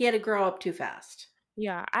 he had to grow up too fast.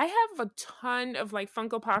 Yeah, I have a ton of like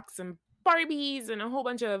Funko Pops and Barbies and a whole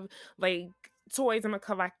bunch of like toys. I'm a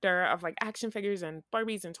collector of like action figures and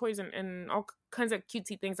Barbies and toys and all kinds of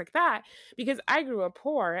cutesy things like that because I grew up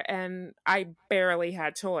poor and I barely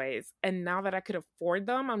had toys. And now that I could afford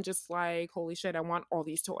them, I'm just like, holy shit, I want all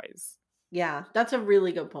these toys. Yeah, that's a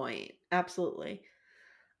really good point. Absolutely.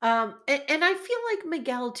 And I feel like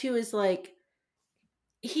Miguel too is like,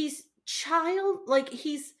 he's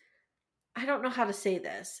he's, I don't know how to say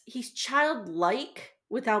this. He's childlike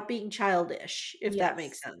without being childish, if that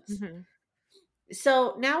makes Yes. sense. Hmm.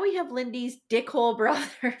 So now we have Lindy's dickhole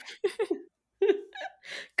brother.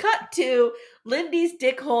 Cut to Lindy's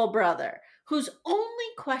dickhole brother, whose only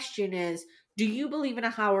question is, do you believe in a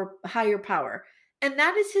higher power? And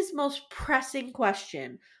that is his most pressing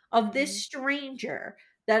question of this Hmm. stranger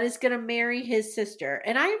that is going to marry his sister.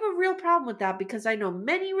 And I have a real problem with that because I know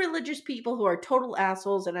many religious people who are total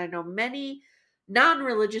assholes, and I know many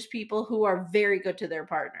non-religious people who are very good to their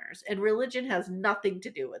partners. And religion has nothing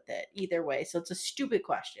to do with it either way. So it's a stupid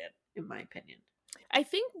question, in my opinion. I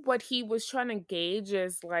think what he was trying to gauge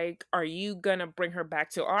is like, are you gonna bring her back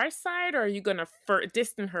to our side, or are you gonna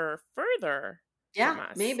distance her further Yeah, from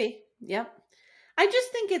us? maybe. Yep. I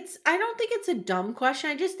don't think it's a dumb question.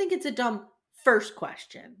 I just think it's a dumb first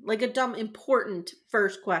question. Like a dumb important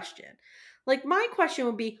first question. Like my question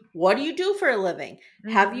would be, what do you do for a living?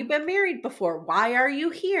 Have you Hmm. been married before? Why are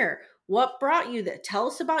you here? What brought you there? Tell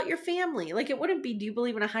us about your family. Like it wouldn't be, do you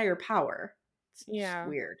believe in a higher power? It's just Yeah.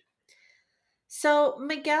 weird. So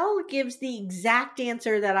Miguel gives the exact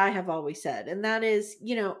answer that I have always said, and that is,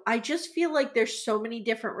 I just feel like there's so many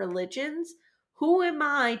different religions. Who am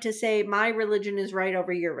I to say my religion is right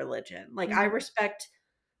over your religion? Like, I Hmm. respect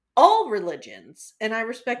all religions, and I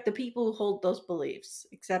respect the people who hold those beliefs.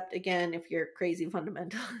 Except, again, if you're crazy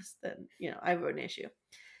fundamentalist, then, I have an issue.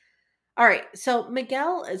 All right, so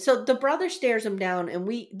the brother stares him down, and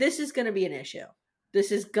this is going to be an issue.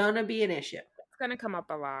 This is going to be an issue. It's gonna come up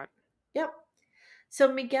a lot. Yep.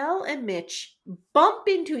 So Miguel and Mitch bump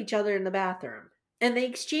into each other in the bathroom and they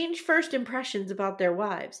exchange first impressions about their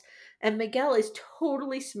wives. And Miguel is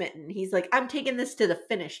totally smitten. He's like, I'm taking this to the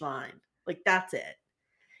finish line. Like, that's it.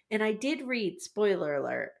 And I did read, spoiler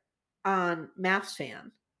alert, on MAFS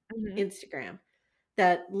fan Hmm. Instagram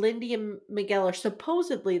that Lindy and Miguel are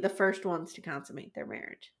supposedly the first ones to consummate their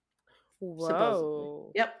marriage. Supposedly.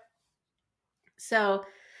 Whoa. Yep. So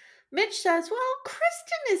Mitch says, well,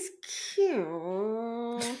 Kristen is cute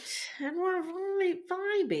and we're really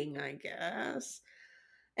vibing, I guess.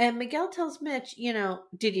 And Miguel tells Mitch,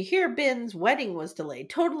 did you hear Ben's wedding was delayed?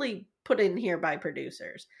 Totally put in here by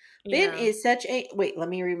producers. Ben Yeah. is such a. Wait, let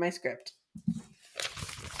me read my script.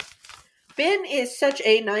 Ben is such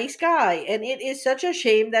a nice guy, and it is such a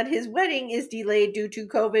shame that his wedding is delayed due to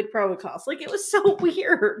COVID protocols. Like, it was so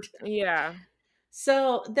weird. Yeah.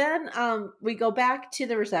 So then we go back to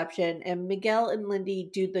the reception and Miguel and Lindy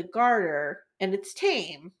do the garter and it's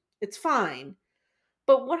tame. It's fine.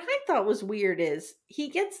 But what I thought was weird is he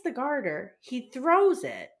gets the garter, he throws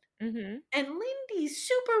it, Mm-hmm. And Lindy's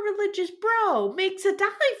super religious bro makes a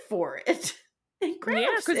dive for it and Yeah,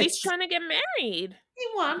 grabs because it. he's trying to get married. He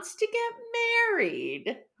wants to get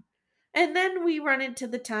married. And then we run into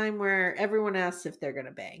the time where everyone asks if they're going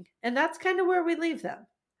to bang. And that's kind of where we leave them.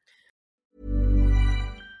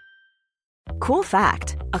 Cool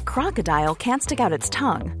fact, a crocodile can't stick out its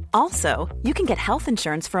tongue. Also, you can get health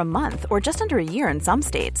insurance for a month or just under a year in some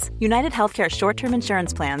states. United Healthcare short-term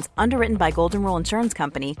insurance plans, underwritten by Golden Rule Insurance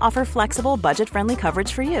Company, offer flexible, budget-friendly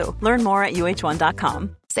coverage for you. Learn more at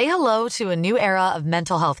uh1.com. Say hello to a new era of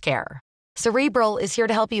mental health care. Cerebral is here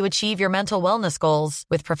to help you achieve your mental wellness goals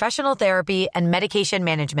with professional therapy and medication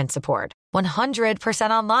management support.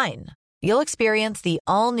 100% online. You'll experience the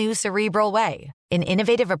all-new Cerebral Way, an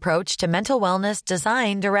innovative approach to mental wellness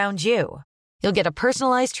designed around you. You'll get a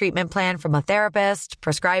personalized treatment plan from a therapist,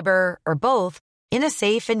 prescriber, or both in a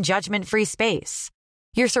safe and judgment-free space.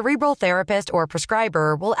 Your Cerebral therapist or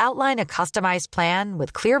prescriber will outline a customized plan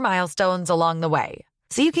with clear milestones along the way,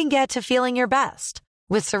 so you can get to feeling your best.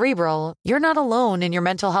 With Cerebral, you're not alone in your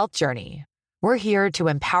mental health journey. We're here to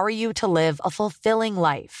empower you to live a fulfilling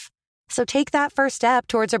life. So take that first step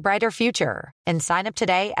towards a brighter future and sign up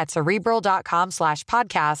today at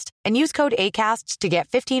Cerebral.com/podcast and use code ACAST to get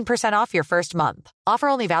 15% off your first month. Offer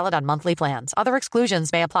only valid on monthly plans. Other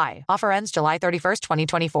exclusions may apply. Offer ends July 31st,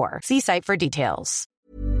 2024. See site for details.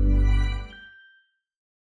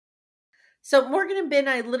 So Morgan and Ben,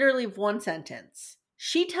 I literally have one sentence.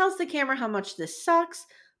 She tells the camera how much this sucks.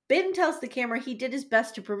 Ben tells the camera he did his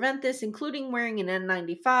best to prevent this, including wearing an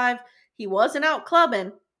N95. He wasn't out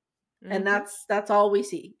clubbing. And that's all we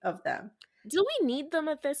see of them. Do we need them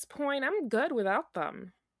at this point? I'm good without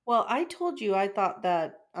them. Well, I told you I thought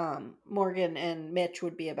that Morgan and Mitch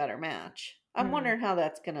would be a better match. I'm wondering how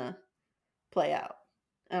that's going to play out.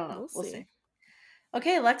 I don't know. We'll see.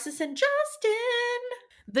 Okay, Alexis and Justin.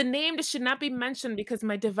 The name should not be mentioned because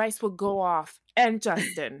my device will go off. And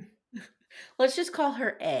Justin. Let's just call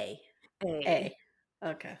her A. A.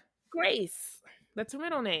 Okay. Grace. That's her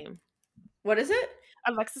middle name. What is it?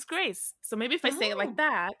 Alexis Grace. So maybe if I say it like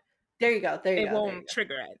that, there you go. It won't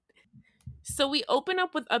trigger it. So we open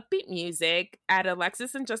up with upbeat music at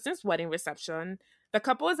Alexis and Justin's wedding reception. The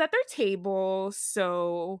couple is at their table,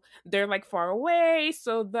 so they're like far away.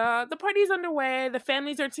 So the party's underway. The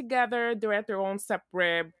families are together. They're at their own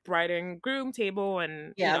separate bride and groom table,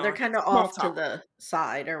 and they're kind of off to the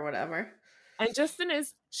side or whatever. And Justin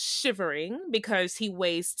is shivering because he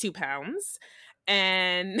weighs 2 pounds.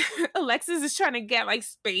 And Alexis is trying to get like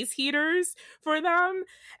space heaters for them,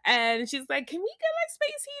 and she's like, "Can we get like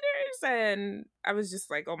space heaters?" And I was just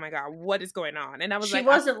like, "Oh my god, what is going on?" And I was she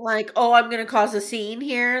wasn't like, "Oh, I'm gonna cause a scene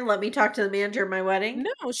here. Let me talk to the manager of my wedding."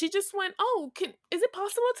 No, she just went, "Oh, is it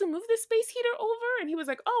possible to move the space heater over?" And he was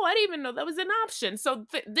like, "Oh, I didn't even know that was an option." So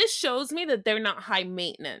this shows me that they're not high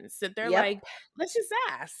maintenance. That they're like, "Let's just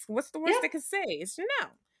ask. What's the worst they could say?" It's no.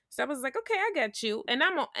 So I was like, okay, I get you. And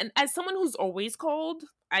and as someone who's always cold,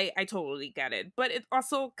 I totally get it. But it's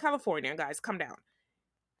also California, guys, come down.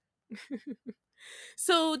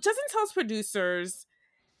 So Justin tells producers,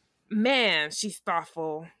 man, she's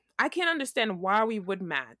thoughtful. I can't understand why we would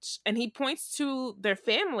match. And he points to their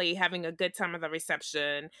family having a good time at the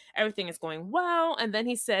reception. Everything is going well. And then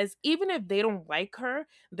he says, even if they don't like her,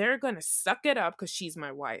 they're going to suck it up because she's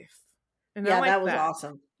my wife. And yeah, that was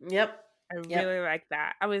awesome. Yep. I really like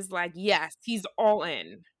that. I was like, yes, he's all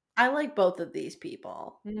in. I like both of these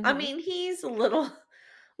people. I mean, he's a little,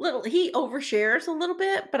 he overshares a little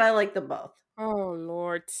bit, but I like them both. Oh,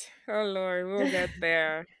 Lord. We'll get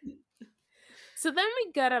there. So then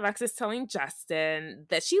we get Alexis telling Justin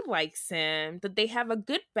that she likes him, that they have a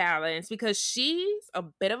good balance because she's a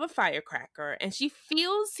bit of a firecracker and she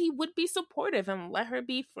feels he would be supportive and let her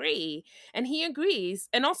be free. And he agrees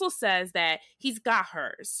and also says that he's got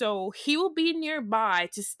her. So he will be nearby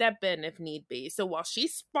to step in if need be. So while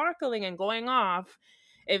she's sparkling and going off,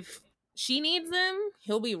 if she needs him,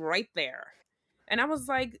 he'll be right there. And I was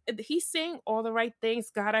like, he's saying all the right things.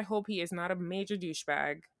 God, I hope he is not a major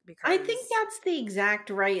douchebag. Because I think that's the exact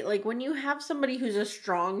right. Like when you have somebody who's a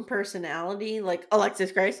strong personality, like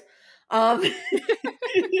Alexis Grace,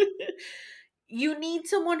 you need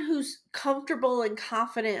someone who's comfortable and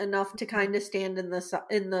confident enough to kind of stand on the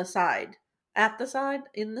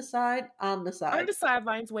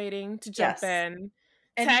sidelines waiting to jump in.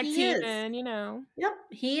 And tag team in, Yep,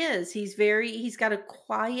 he is. He's got a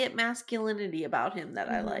quiet masculinity about him that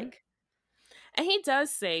I like. And he does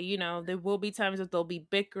say, you know, there will be times that there'll be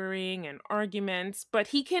bickering and arguments, but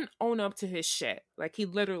he can own up to his shit. Like, he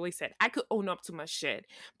literally said, I could own up to my shit.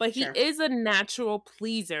 But he Sure. is a natural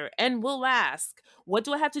pleaser and will ask, what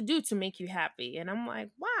do I have to do to make you happy? And I'm like,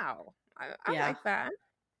 wow, I Yeah. like that.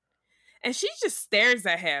 And she just stares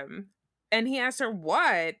at him. And he asks her,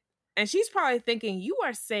 what? And she's probably thinking, you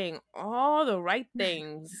are saying all the right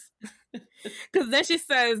things. Because then she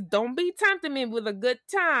says, don't be tempting me with a good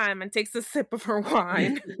time, and takes a sip of her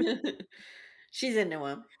wine. She's into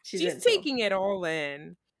him. She's taking it all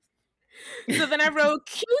in. So then I wrote,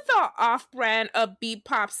 cue the off-brand upbeat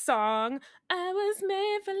pop song, I was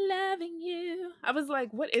made for loving you. I was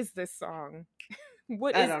like, what is this song?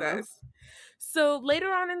 What is this? So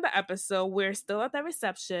later on in the episode, we're still at the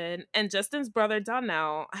reception, and Justin's brother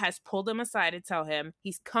Donnell has pulled him aside to tell him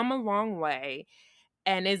he's come a long way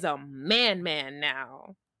and is a man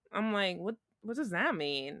now. I'm like, what does that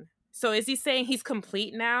mean? So is he saying he's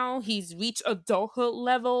complete now? He's reached adulthood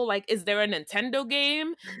level? Like, is there a Nintendo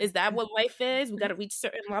game? Is that what life is? We got to reach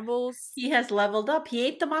certain levels? He has leveled up. He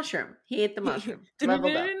ate the mushroom.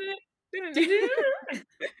 Leveled up.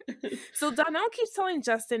 So Donnell keeps telling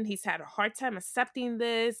Justin he's had a hard time accepting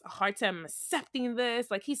this.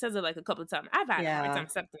 Like, he says it like a couple of times. I've had a hard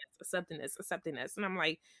time accepting this. And I'm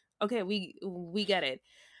like, okay, we get it.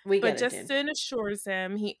 But Justin assures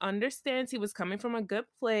him he understands he was coming from a good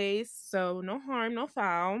place, so no harm, no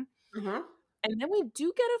foul. Uh-huh. And then we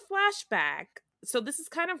do get a flashback. So this is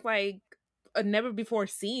kind of like a never before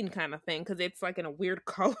seen kind of thing, because it's like in a weird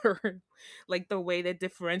color, like the way they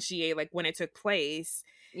differentiate like when it took place.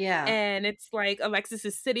 Yeah. And it's like Alexis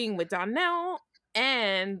is sitting with Donnell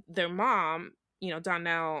and their mom, you know,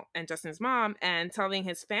 Donnell and Justin's mom, and telling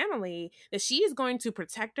his family that she is going to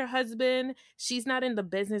protect her husband. She's not in the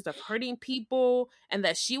business of hurting people, and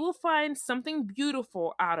that she will find something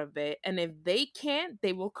beautiful out of it. And if they can't,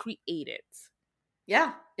 they will create it.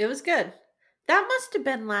 Yeah, it was good. That must have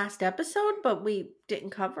been last episode, but we didn't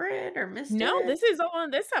cover it or missed it. No, this is all in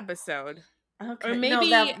this episode. Okay. Or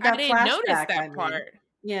maybe I didn't notice that part.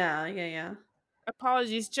 Yeah.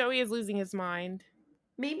 Apologies. Joey is losing his mind.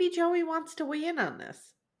 Maybe Joey wants to weigh in on this.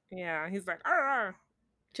 Yeah, he's like, arr.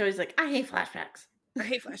 Joey's like, I hate flashbacks.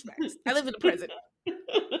 I live in the present.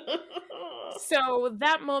 So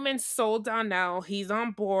that moment sold Donnell. He's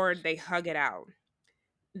on board. They hug it out.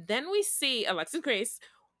 Then we see Alexis Grace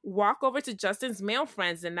walk over to Justin's male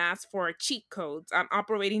friends and ask for cheat codes on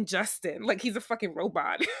operating Justin like he's a fucking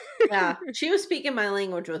robot. Yeah, she was speaking my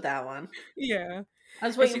language with that one. Yeah. I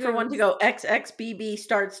was waiting for one to go XXBB,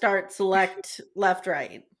 start, select, left,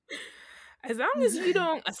 right. As long as you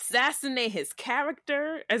don't assassinate his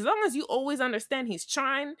character, as long as you always understand he's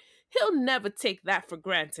trying, he'll never take that for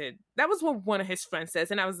granted. That was what one of his friends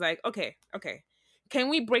says. And I was like, okay. Can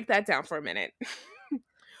we break that down for a minute?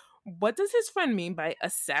 What does his friend mean by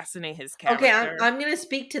assassinate his character? Okay, I'm going to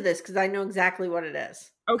speak to this because I know exactly what it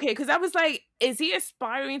is. Okay, because I was like, is he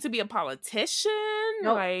aspiring to be a politician?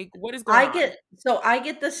 Nope. Like, what is going on? I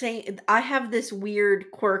get the same. I have this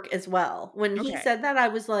weird quirk as well. When he said that, I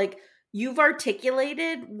was like, you've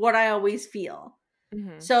articulated what I always feel.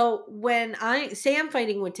 Mm-hmm. So when I say I'm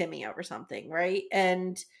fighting with Timmy over something, right?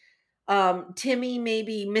 And Timmy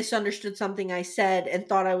maybe misunderstood something I said and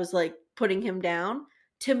thought I was like putting him down.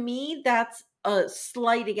 To me, that's a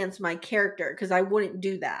slight against my character because I wouldn't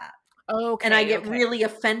do that. Okay. And I get really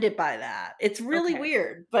offended by that. It's really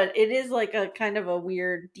weird, but it is like a kind of a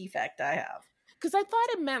weird defect I have. Because I thought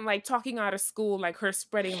it meant like talking out of school, like her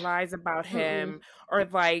spreading lies about him, or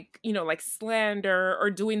like, you know, like slander,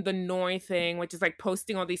 or doing the Noi thing, which is like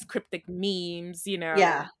posting all these cryptic memes, you know.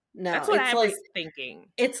 Yeah. No, that's what I was thinking.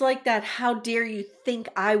 It's like that, how dare you think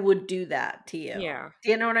I would do that to you? Yeah.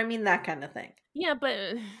 Do you know what I mean? That kind of thing. Yeah, but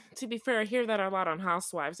to be fair, I hear that a lot on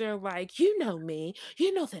Housewives. They're like, you know me,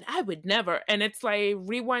 you know that I would never. And it's like,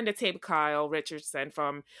 rewind the tape, Kyle Richardson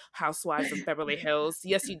from Housewives of Beverly Hills.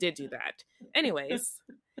 Yes, you did do that. Anyways.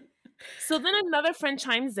 So then another friend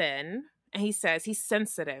chimes in and he says he's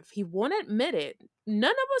sensitive. He won't admit it. None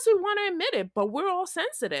of us would want to admit it, but we're all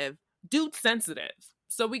sensitive. Dude's sensitive.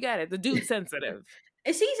 So we got it. The dude's sensitive.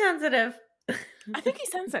 Is he sensitive? I think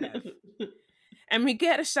he's sensitive. And we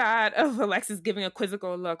get a shot of Alexis giving a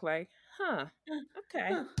quizzical look like,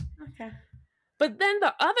 okay. Okay. But then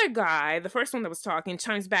the other guy, the first one that was talking,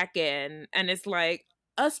 chimes back in and it's like,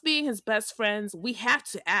 us being his best friends, we have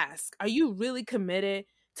to ask, are you really committed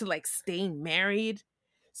to like staying married?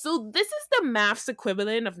 So this is the MAFS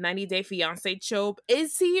equivalent of 90 Day Fiancé trope.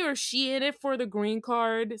 Is he or she in it for the green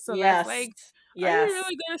card? So that's like, are you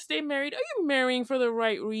really going to stay married? Are you marrying for the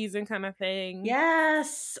right reason kind of thing?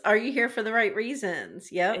 Yes. Are you here for the right reasons?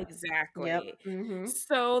 Yep. Exactly. Yep. Mm-hmm.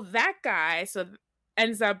 So that guy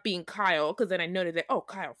ends up being Kyle, because then I noted that, oh,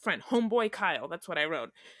 Kyle, friend, homeboy Kyle. That's what I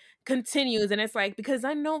wrote. Continues, and it's like, because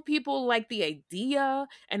I know people like the idea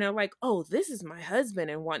and are like, oh, this is my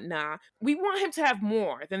husband and whatnot. We want him to have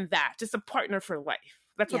more than that, just a partner for life.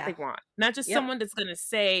 That's what they want, not just someone that's gonna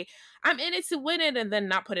say, I'm in it to win it, and then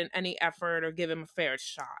not put in any effort or give him a fair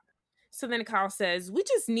shot. So then Kyle says, we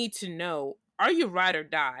just need to know, are you ride or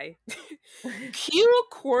die? Cue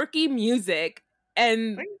quirky music,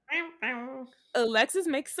 and Alexis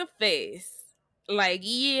makes a face like,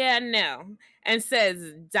 yeah, no, and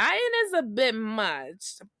says, dying is a bit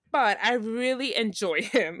much, but I really enjoy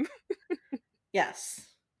him. Yes.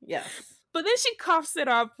 But then she coughs it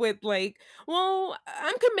up with like, well,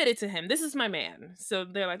 I'm committed to him. This is my man. So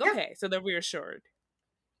they're like, okay. So they're reassured.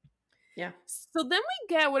 Yeah. So then we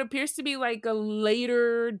get what appears to be like a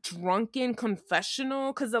later drunken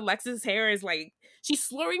confessional, because Alexis' hair is like, she's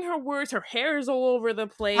slurring her words. Her hair is all over the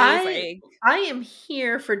place. I am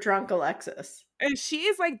here for drunk Alexis. And she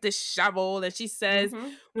is like disheveled, and she says,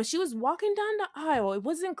 when she was walking down the aisle, it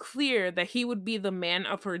wasn't clear that he would be the man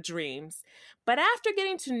of her dreams. But after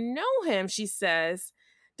getting to know him, she says,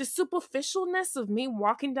 the superficialness of me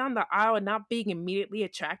walking down the aisle and not being immediately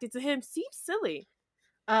attracted to him seems silly.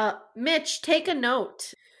 Mitch, take a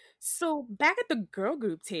note. So back at the girl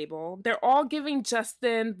group table, they're all giving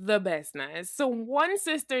Justin the business. So one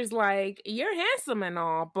sister's like, you're handsome and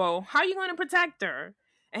all, but how you going to protect her?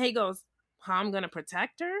 And he goes, how I'm going to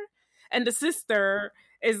protect her? And the sister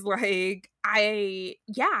is like,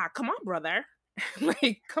 come on, brother.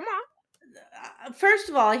 Like, come on. First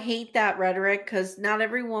of all, I hate that rhetoric, because not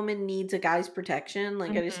every woman needs a guy's protection.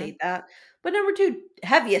 Like, I just hate that. But number two,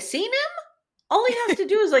 have you seen him? All he has to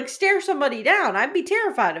do is like stare somebody down. I'd be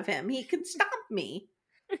terrified of him. He could stop me.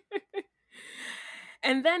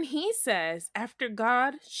 And then he says, after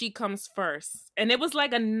God, she comes first. And it was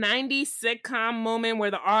like a 90s sitcom moment where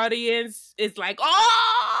the audience is like,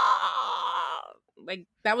 oh! Like,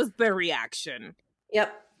 that was their reaction.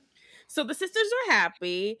 Yep. So the sisters are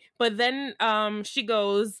happy, but then she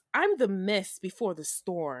goes, I'm the mist before the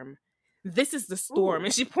storm. This is the storm. Ooh.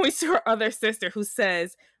 And she points to her other sister who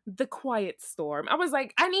says, the quiet storm. I was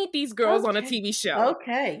like, I need these girls on a TV show.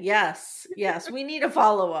 Okay. Yes. We need a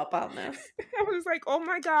follow-up on this. I was like, oh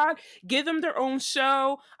my God, give them their own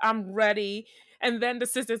show. I'm ready. And then the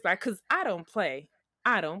sister's like, because I don't play.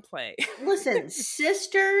 Listen,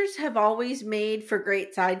 sisters have always made for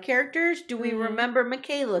great side characters. Do we remember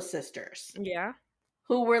Michaela's sisters? Yeah.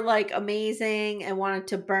 Who were like amazing and wanted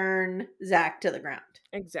to burn Zach to the ground.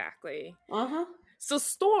 Exactly. Uh-huh. So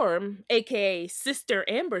Storm, aka Sister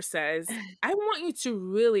Amber, says, I want you to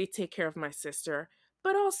really take care of my sister,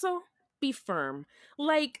 but also be firm.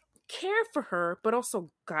 Like, care for her, but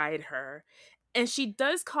also guide her. And she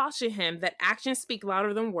does caution him that actions speak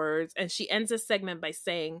louder than words, and she ends the segment by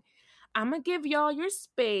saying, I'm gonna give y'all your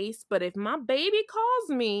space, but if my baby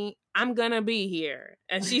calls me, I'm gonna be here.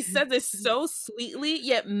 And she says it so sweetly,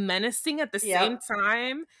 yet menacing at the same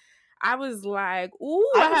time. I was like,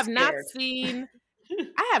 ooh, I have not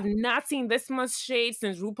seen this much shade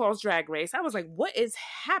since RuPaul's Drag Race. I was like, what is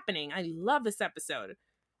happening? I love this episode.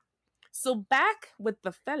 So back with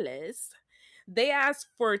the fellas, they ask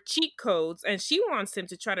for cheat codes, and she wants him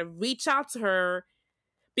to try to reach out to her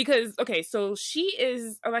because, okay, so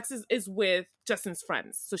Alexis is with Justin's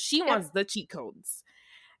friends. So she wants the cheat codes.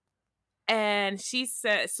 And she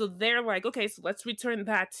said, so they're like, okay, so let's return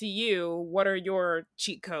that to you. What are your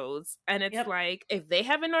cheat codes? And it's like, if they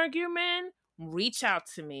have an argument, reach out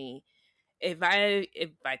to me. If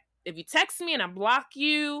you text me and I block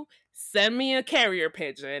you, send me a carrier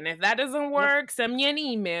pigeon. If that doesn't work, send me an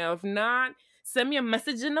email. If not, send me a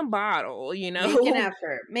message in a bottle, you know?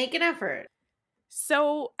 Make an effort.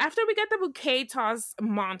 So after we get the bouquet toss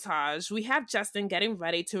montage, we have Justin getting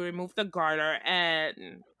ready to remove the garter,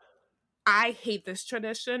 and I hate this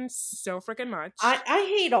tradition so freaking much.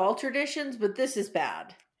 I hate all traditions, but this is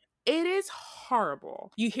bad. It is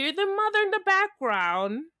horrible. You hear the mother in the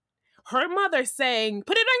background, her mother saying,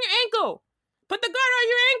 put it on your ankle. Put the garter on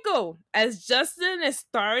your ankle. As Justin is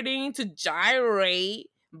starting to gyrate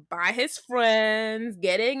by his friends,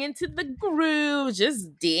 getting into the groove,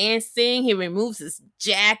 just dancing. He removes his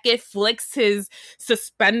jacket, flicks his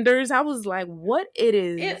suspenders. I was like, what it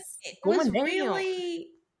is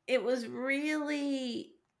it was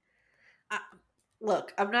really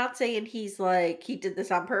Look, I'm not saying he's like, he did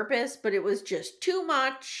this on purpose, but it was just too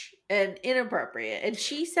much and inappropriate. And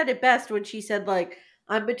she said it best when she said, like,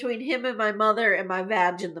 I'm between him and my mother and my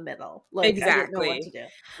vag in the middle. Like, I didn't know what to Exactly. do.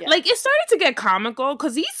 Yeah. Like, it started to get comical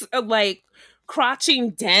because he's like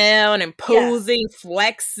crouching down and Yes. posing,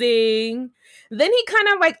 flexing. Then he kind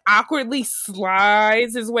of like awkwardly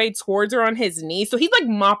slides his way towards her on his knees. So he's like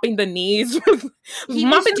mopping the knees, mopping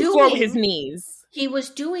the floor with his knees. He was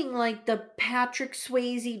doing like the Patrick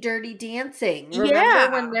Swayze Dirty Dancing. Remember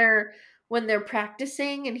Yeah. when they're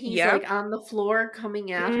practicing and he's Yep. like on the floor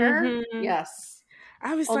coming at her? Yes.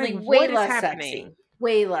 I was Only like, way what is less happening? sexy.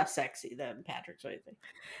 Way less sexy than Patrick Swayze.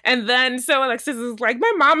 And then so Alexis is like,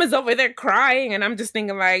 my mom is over there crying, and I'm just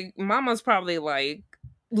thinking like, mama's probably like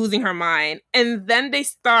losing her mind. And then he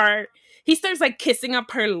starts like kissing up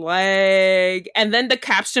her leg, and then the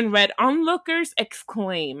caption read, onlookers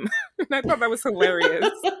exclaim. And I thought that was hilarious.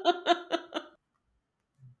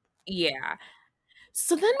 Yeah.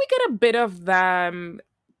 So then we get a bit of them,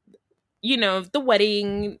 the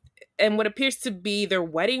wedding and what appears to be their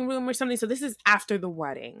wedding room or something. So this is after the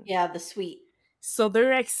wedding. Yeah, the suite. So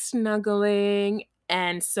they're like snuggling.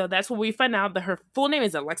 And so that's where we find out that her full name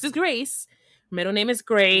is Alexis Grace. Middle name is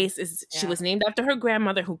Grace. She was named after her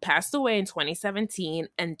grandmother who passed away in 2017.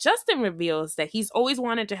 And Justin reveals that he's always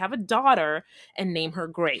wanted to have a daughter and name her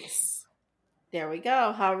Grace. There we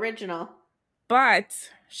go. How original. But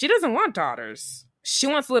she doesn't want daughters. She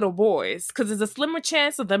wants little boys because there's a slimmer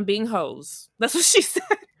chance of them being hoes. That's what she said.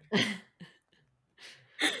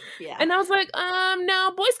 Yeah. And I was like,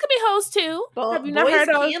 no, boys can be hoes too. Have you not heard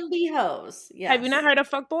of? Boys can be hoes. Yes. Have you not heard of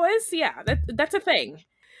fuck boys? Yeah, that's a thing.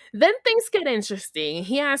 Then things get interesting.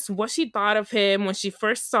 He asked what she thought of him when she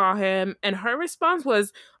first saw him, and her response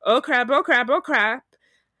was, oh crap, oh crap, oh crap.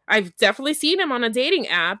 I've definitely seen him on a dating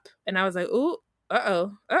app. And I was like, ooh,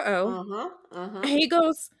 uh-oh. And he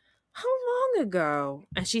goes, how long ago?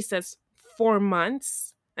 And she says, 4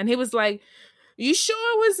 months. And he was like, you sure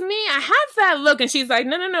it was me? I have that look. And she's like,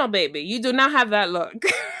 no, baby. You do not have that look.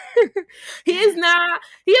 He has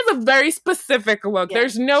a very specific look. Yeah.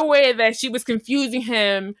 There's no way that she was confusing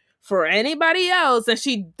him for anybody else. And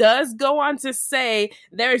she does go on to say,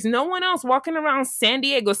 there's no one else walking around San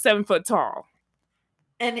Diego 7 foot tall.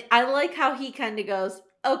 And I like how he kind of goes,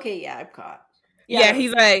 okay, yeah, I'm caught. Yeah,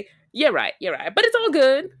 he's like, you're right. But it's all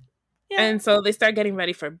good. Yeah. And so they start getting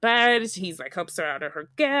ready for bed. He's like, helps her out of her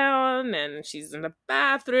gown, and she's in the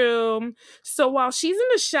bathroom. So while she's in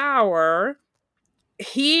the shower,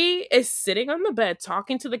 he is sitting on the bed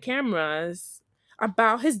talking to the cameras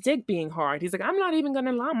about his dick being hard. He's like, I'm not even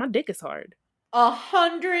gonna lie, my dick is hard.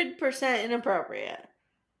 100% inappropriate.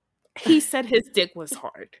 He said his dick was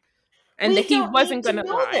hard. And that he wasn't gonna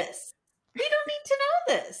lie. This. We don't need to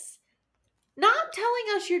know this. Not telling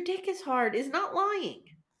us your dick is hard is not lying.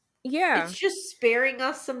 Yeah. It's just sparing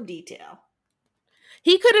us some detail.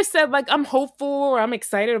 He could have said, like, I'm hopeful or I'm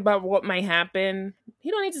excited about what might happen.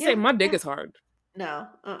 He don't need to say my dick is hard. No.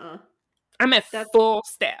 I'm at full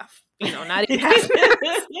staff. Not even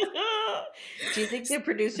Do you think the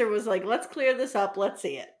producer was like, let's clear this up, let's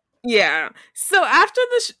see it? Yeah. So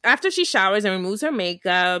after she showers and removes her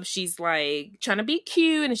makeup, she's like trying to be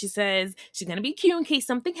cute, and she says she's gonna be cute in case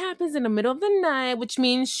something happens in the middle of the night, which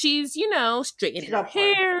means she's straightening her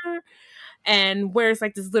hair and wears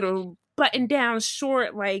like this little button down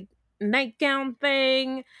short like nightgown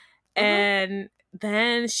thing, and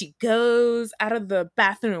then she goes out of the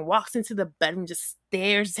bathroom and walks into the bedroom, just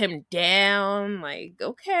stares him down like,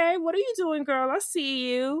 okay, what are you doing, girl? I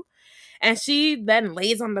see you. And she then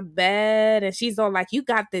lays on the bed and she's all like, you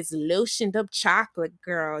got this lotioned up chocolate,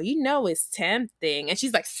 girl. You know it's tempting. And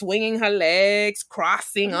she's like swinging her legs,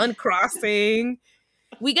 crossing, uncrossing.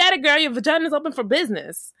 We get it, girl. Your vagina's open for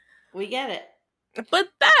business. We get it. But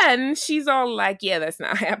then she's all like, yeah, that's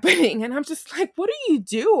not happening. And I'm just like, what are you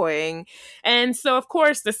doing? And so, of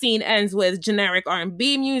course, the scene ends with generic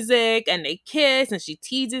R&B music and they kiss and she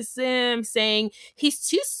teases him saying he's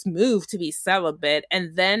too smooth to be celibate.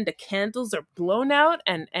 And then the candles are blown out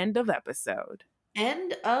and end of episode.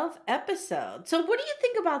 End of episode. So what do you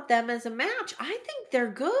think about them as a match? I think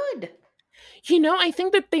they're good. I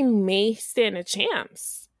think that they may stand a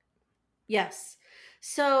chance. Yes.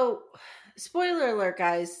 So... spoiler alert,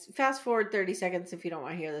 guys. Fast forward 30 seconds if you don't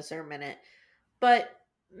want to hear this or a minute. But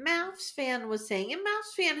MAFS fan was saying, and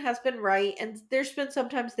MAFS fan has been right, and there's been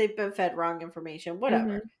sometimes they've been fed wrong information,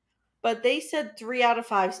 whatever. But they said 3 out of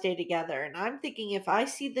 5 stay together. And I'm thinking if I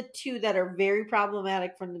see the 2 that are very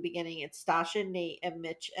problematic from the beginning, it's Stasha, Nate, and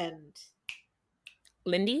Mitch and...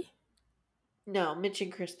 Lindy? No, Mitch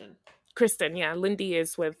and Kristen. Kristen, yeah. Lindy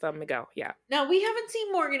is with Miguel, yeah. Now, we haven't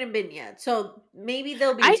seen Morgan and Ben yet, so maybe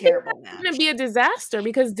they'll be a I think terrible that's match. going to be a disaster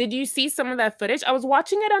because did you see some of that footage? I was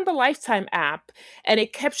watching it on the Lifetime app and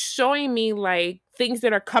it kept showing me like things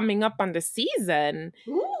that are coming up on the season.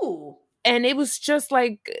 Ooh. And it was just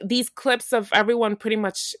like these clips of everyone pretty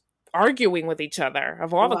much arguing with each other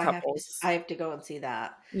of all the couples. I have to go and see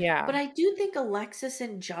that. Yeah. But I do think Alexis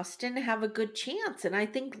and Justin have a good chance. And I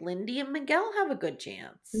think Lindy and Miguel have a good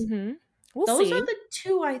chance. Mm-hmm. Those are the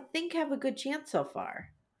two I think have a good chance so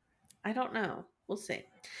far. I don't know. We'll see.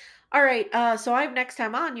 All right. So I have next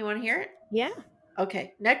time on. You want to hear it? Yeah.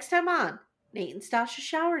 Okay. Next time on, Nate and Stasha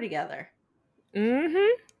shower together.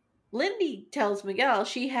 Mm-hmm. Lindy tells Miguel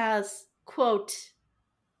she has, quote,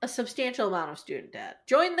 a substantial amount of student debt.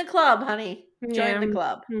 Join the club, honey. Join the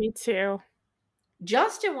club. Me too.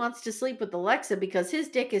 Justin wants to sleep with Alexa because his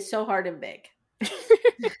dick is so hard and big.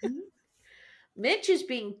 Mitch is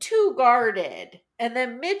being too guarded. And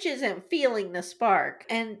then Mitch isn't feeling the spark.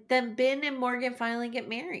 And then Ben and Morgan finally get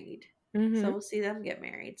married. Mm-hmm. So we'll see them get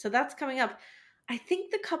married. So that's coming up. I think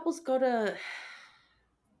the couples go to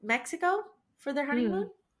Mexico for their honeymoon.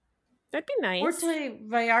 That'd be nice. Or to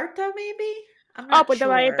Vallarta, maybe? I'm not sure.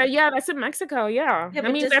 Vallarta, yeah, that's in Mexico, yeah.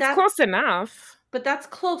 I mean, that's close enough. But that's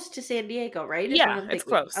close to San Diego, right? Yeah, it's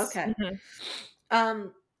close. Okay. Mm-hmm.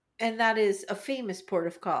 And that is a famous port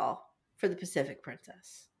of call for the Pacific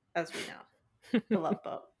Princess, as we know. The Love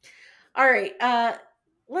Boat. All right.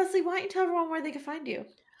 Leslie, why don't you tell everyone where they can find you?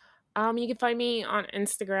 You can find me on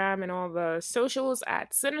Instagram and all the socials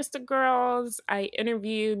at Sinister Girls. I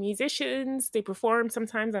interview musicians. They perform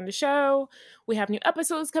sometimes on the show. We have new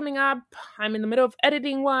episodes coming up. I'm in the middle of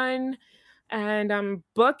editing one. And I'm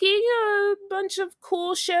booking a bunch of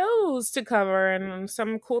cool shows to cover and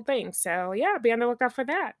some cool things. So, yeah, be on the lookout for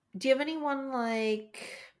that. Do you have anyone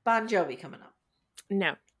like Bon Jovi coming up?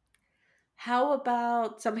 No. How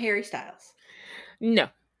about some Harry Styles? No.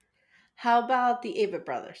 How about the Avett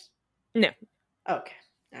Brothers? No. Okay.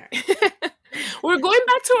 All right. We're going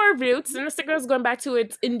back to our roots. Sinister Girls going back to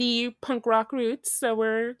its indie punk rock roots. So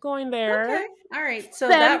we're going there. Okay. All right. So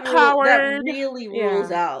that really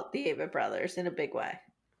rules out the Avett Brothers in a big way.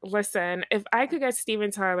 Listen, if I could get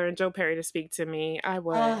Steven Tyler and Joe Perry to speak to me, I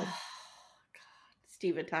would. Oh, God.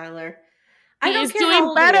 Steven Tyler. He's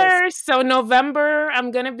doing better. So November,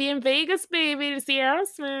 I'm going to be in Vegas, baby, to see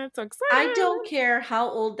Aerosmith. So excited. I don't care how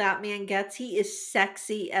old that man gets. He is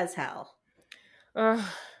sexy as hell. I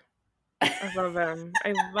love him.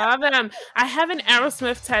 I love him. I have an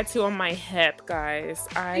Aerosmith tattoo on my hip, guys.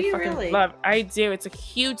 I do. It's a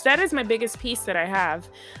huge, that is my biggest piece that I have.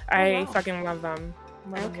 I fucking love them.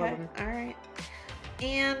 Love them. All right.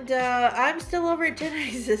 And I'm still over at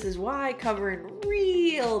Jenny's This Is Why, covering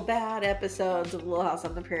real bad episodes of Little House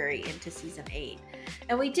on the Prairie into season 8.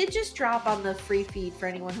 And we did just drop on the free feed for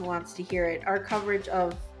anyone who wants to hear it, our coverage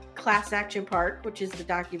of Class Action Park, which is the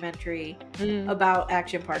documentary about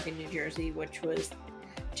Action Park in New Jersey, which was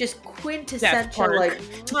just quintessential, like,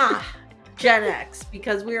 Gen X,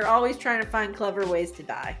 because we were always trying to find clever ways to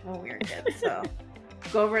die when we were kids. So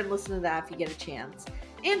go over and listen to that if you get a chance.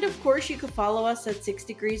 And of course, you can follow us at 6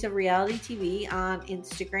 Degrees of Reality TV on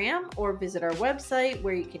Instagram, or visit our website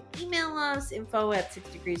where you can email us,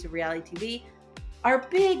 info@6degreesofrealitytv. Our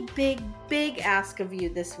big ask of you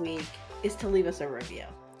this week is to leave us a review.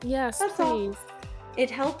 Yes, that's please. All.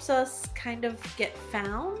 It helps us kind of get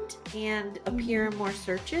found and appear in more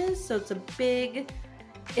searches. So it's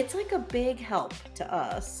like a big help to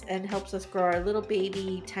us and helps us grow our little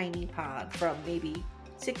baby tiny pod from maybe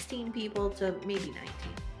 16 people to maybe 19.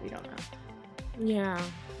 We don't know. Yeah.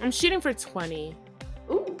 I'm shooting for 20.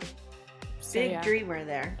 Ooh. Big dreamer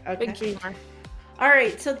there. Okay. Big dreamer. All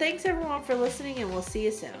right. So thanks everyone for listening, and we'll see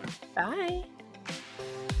you soon. Bye.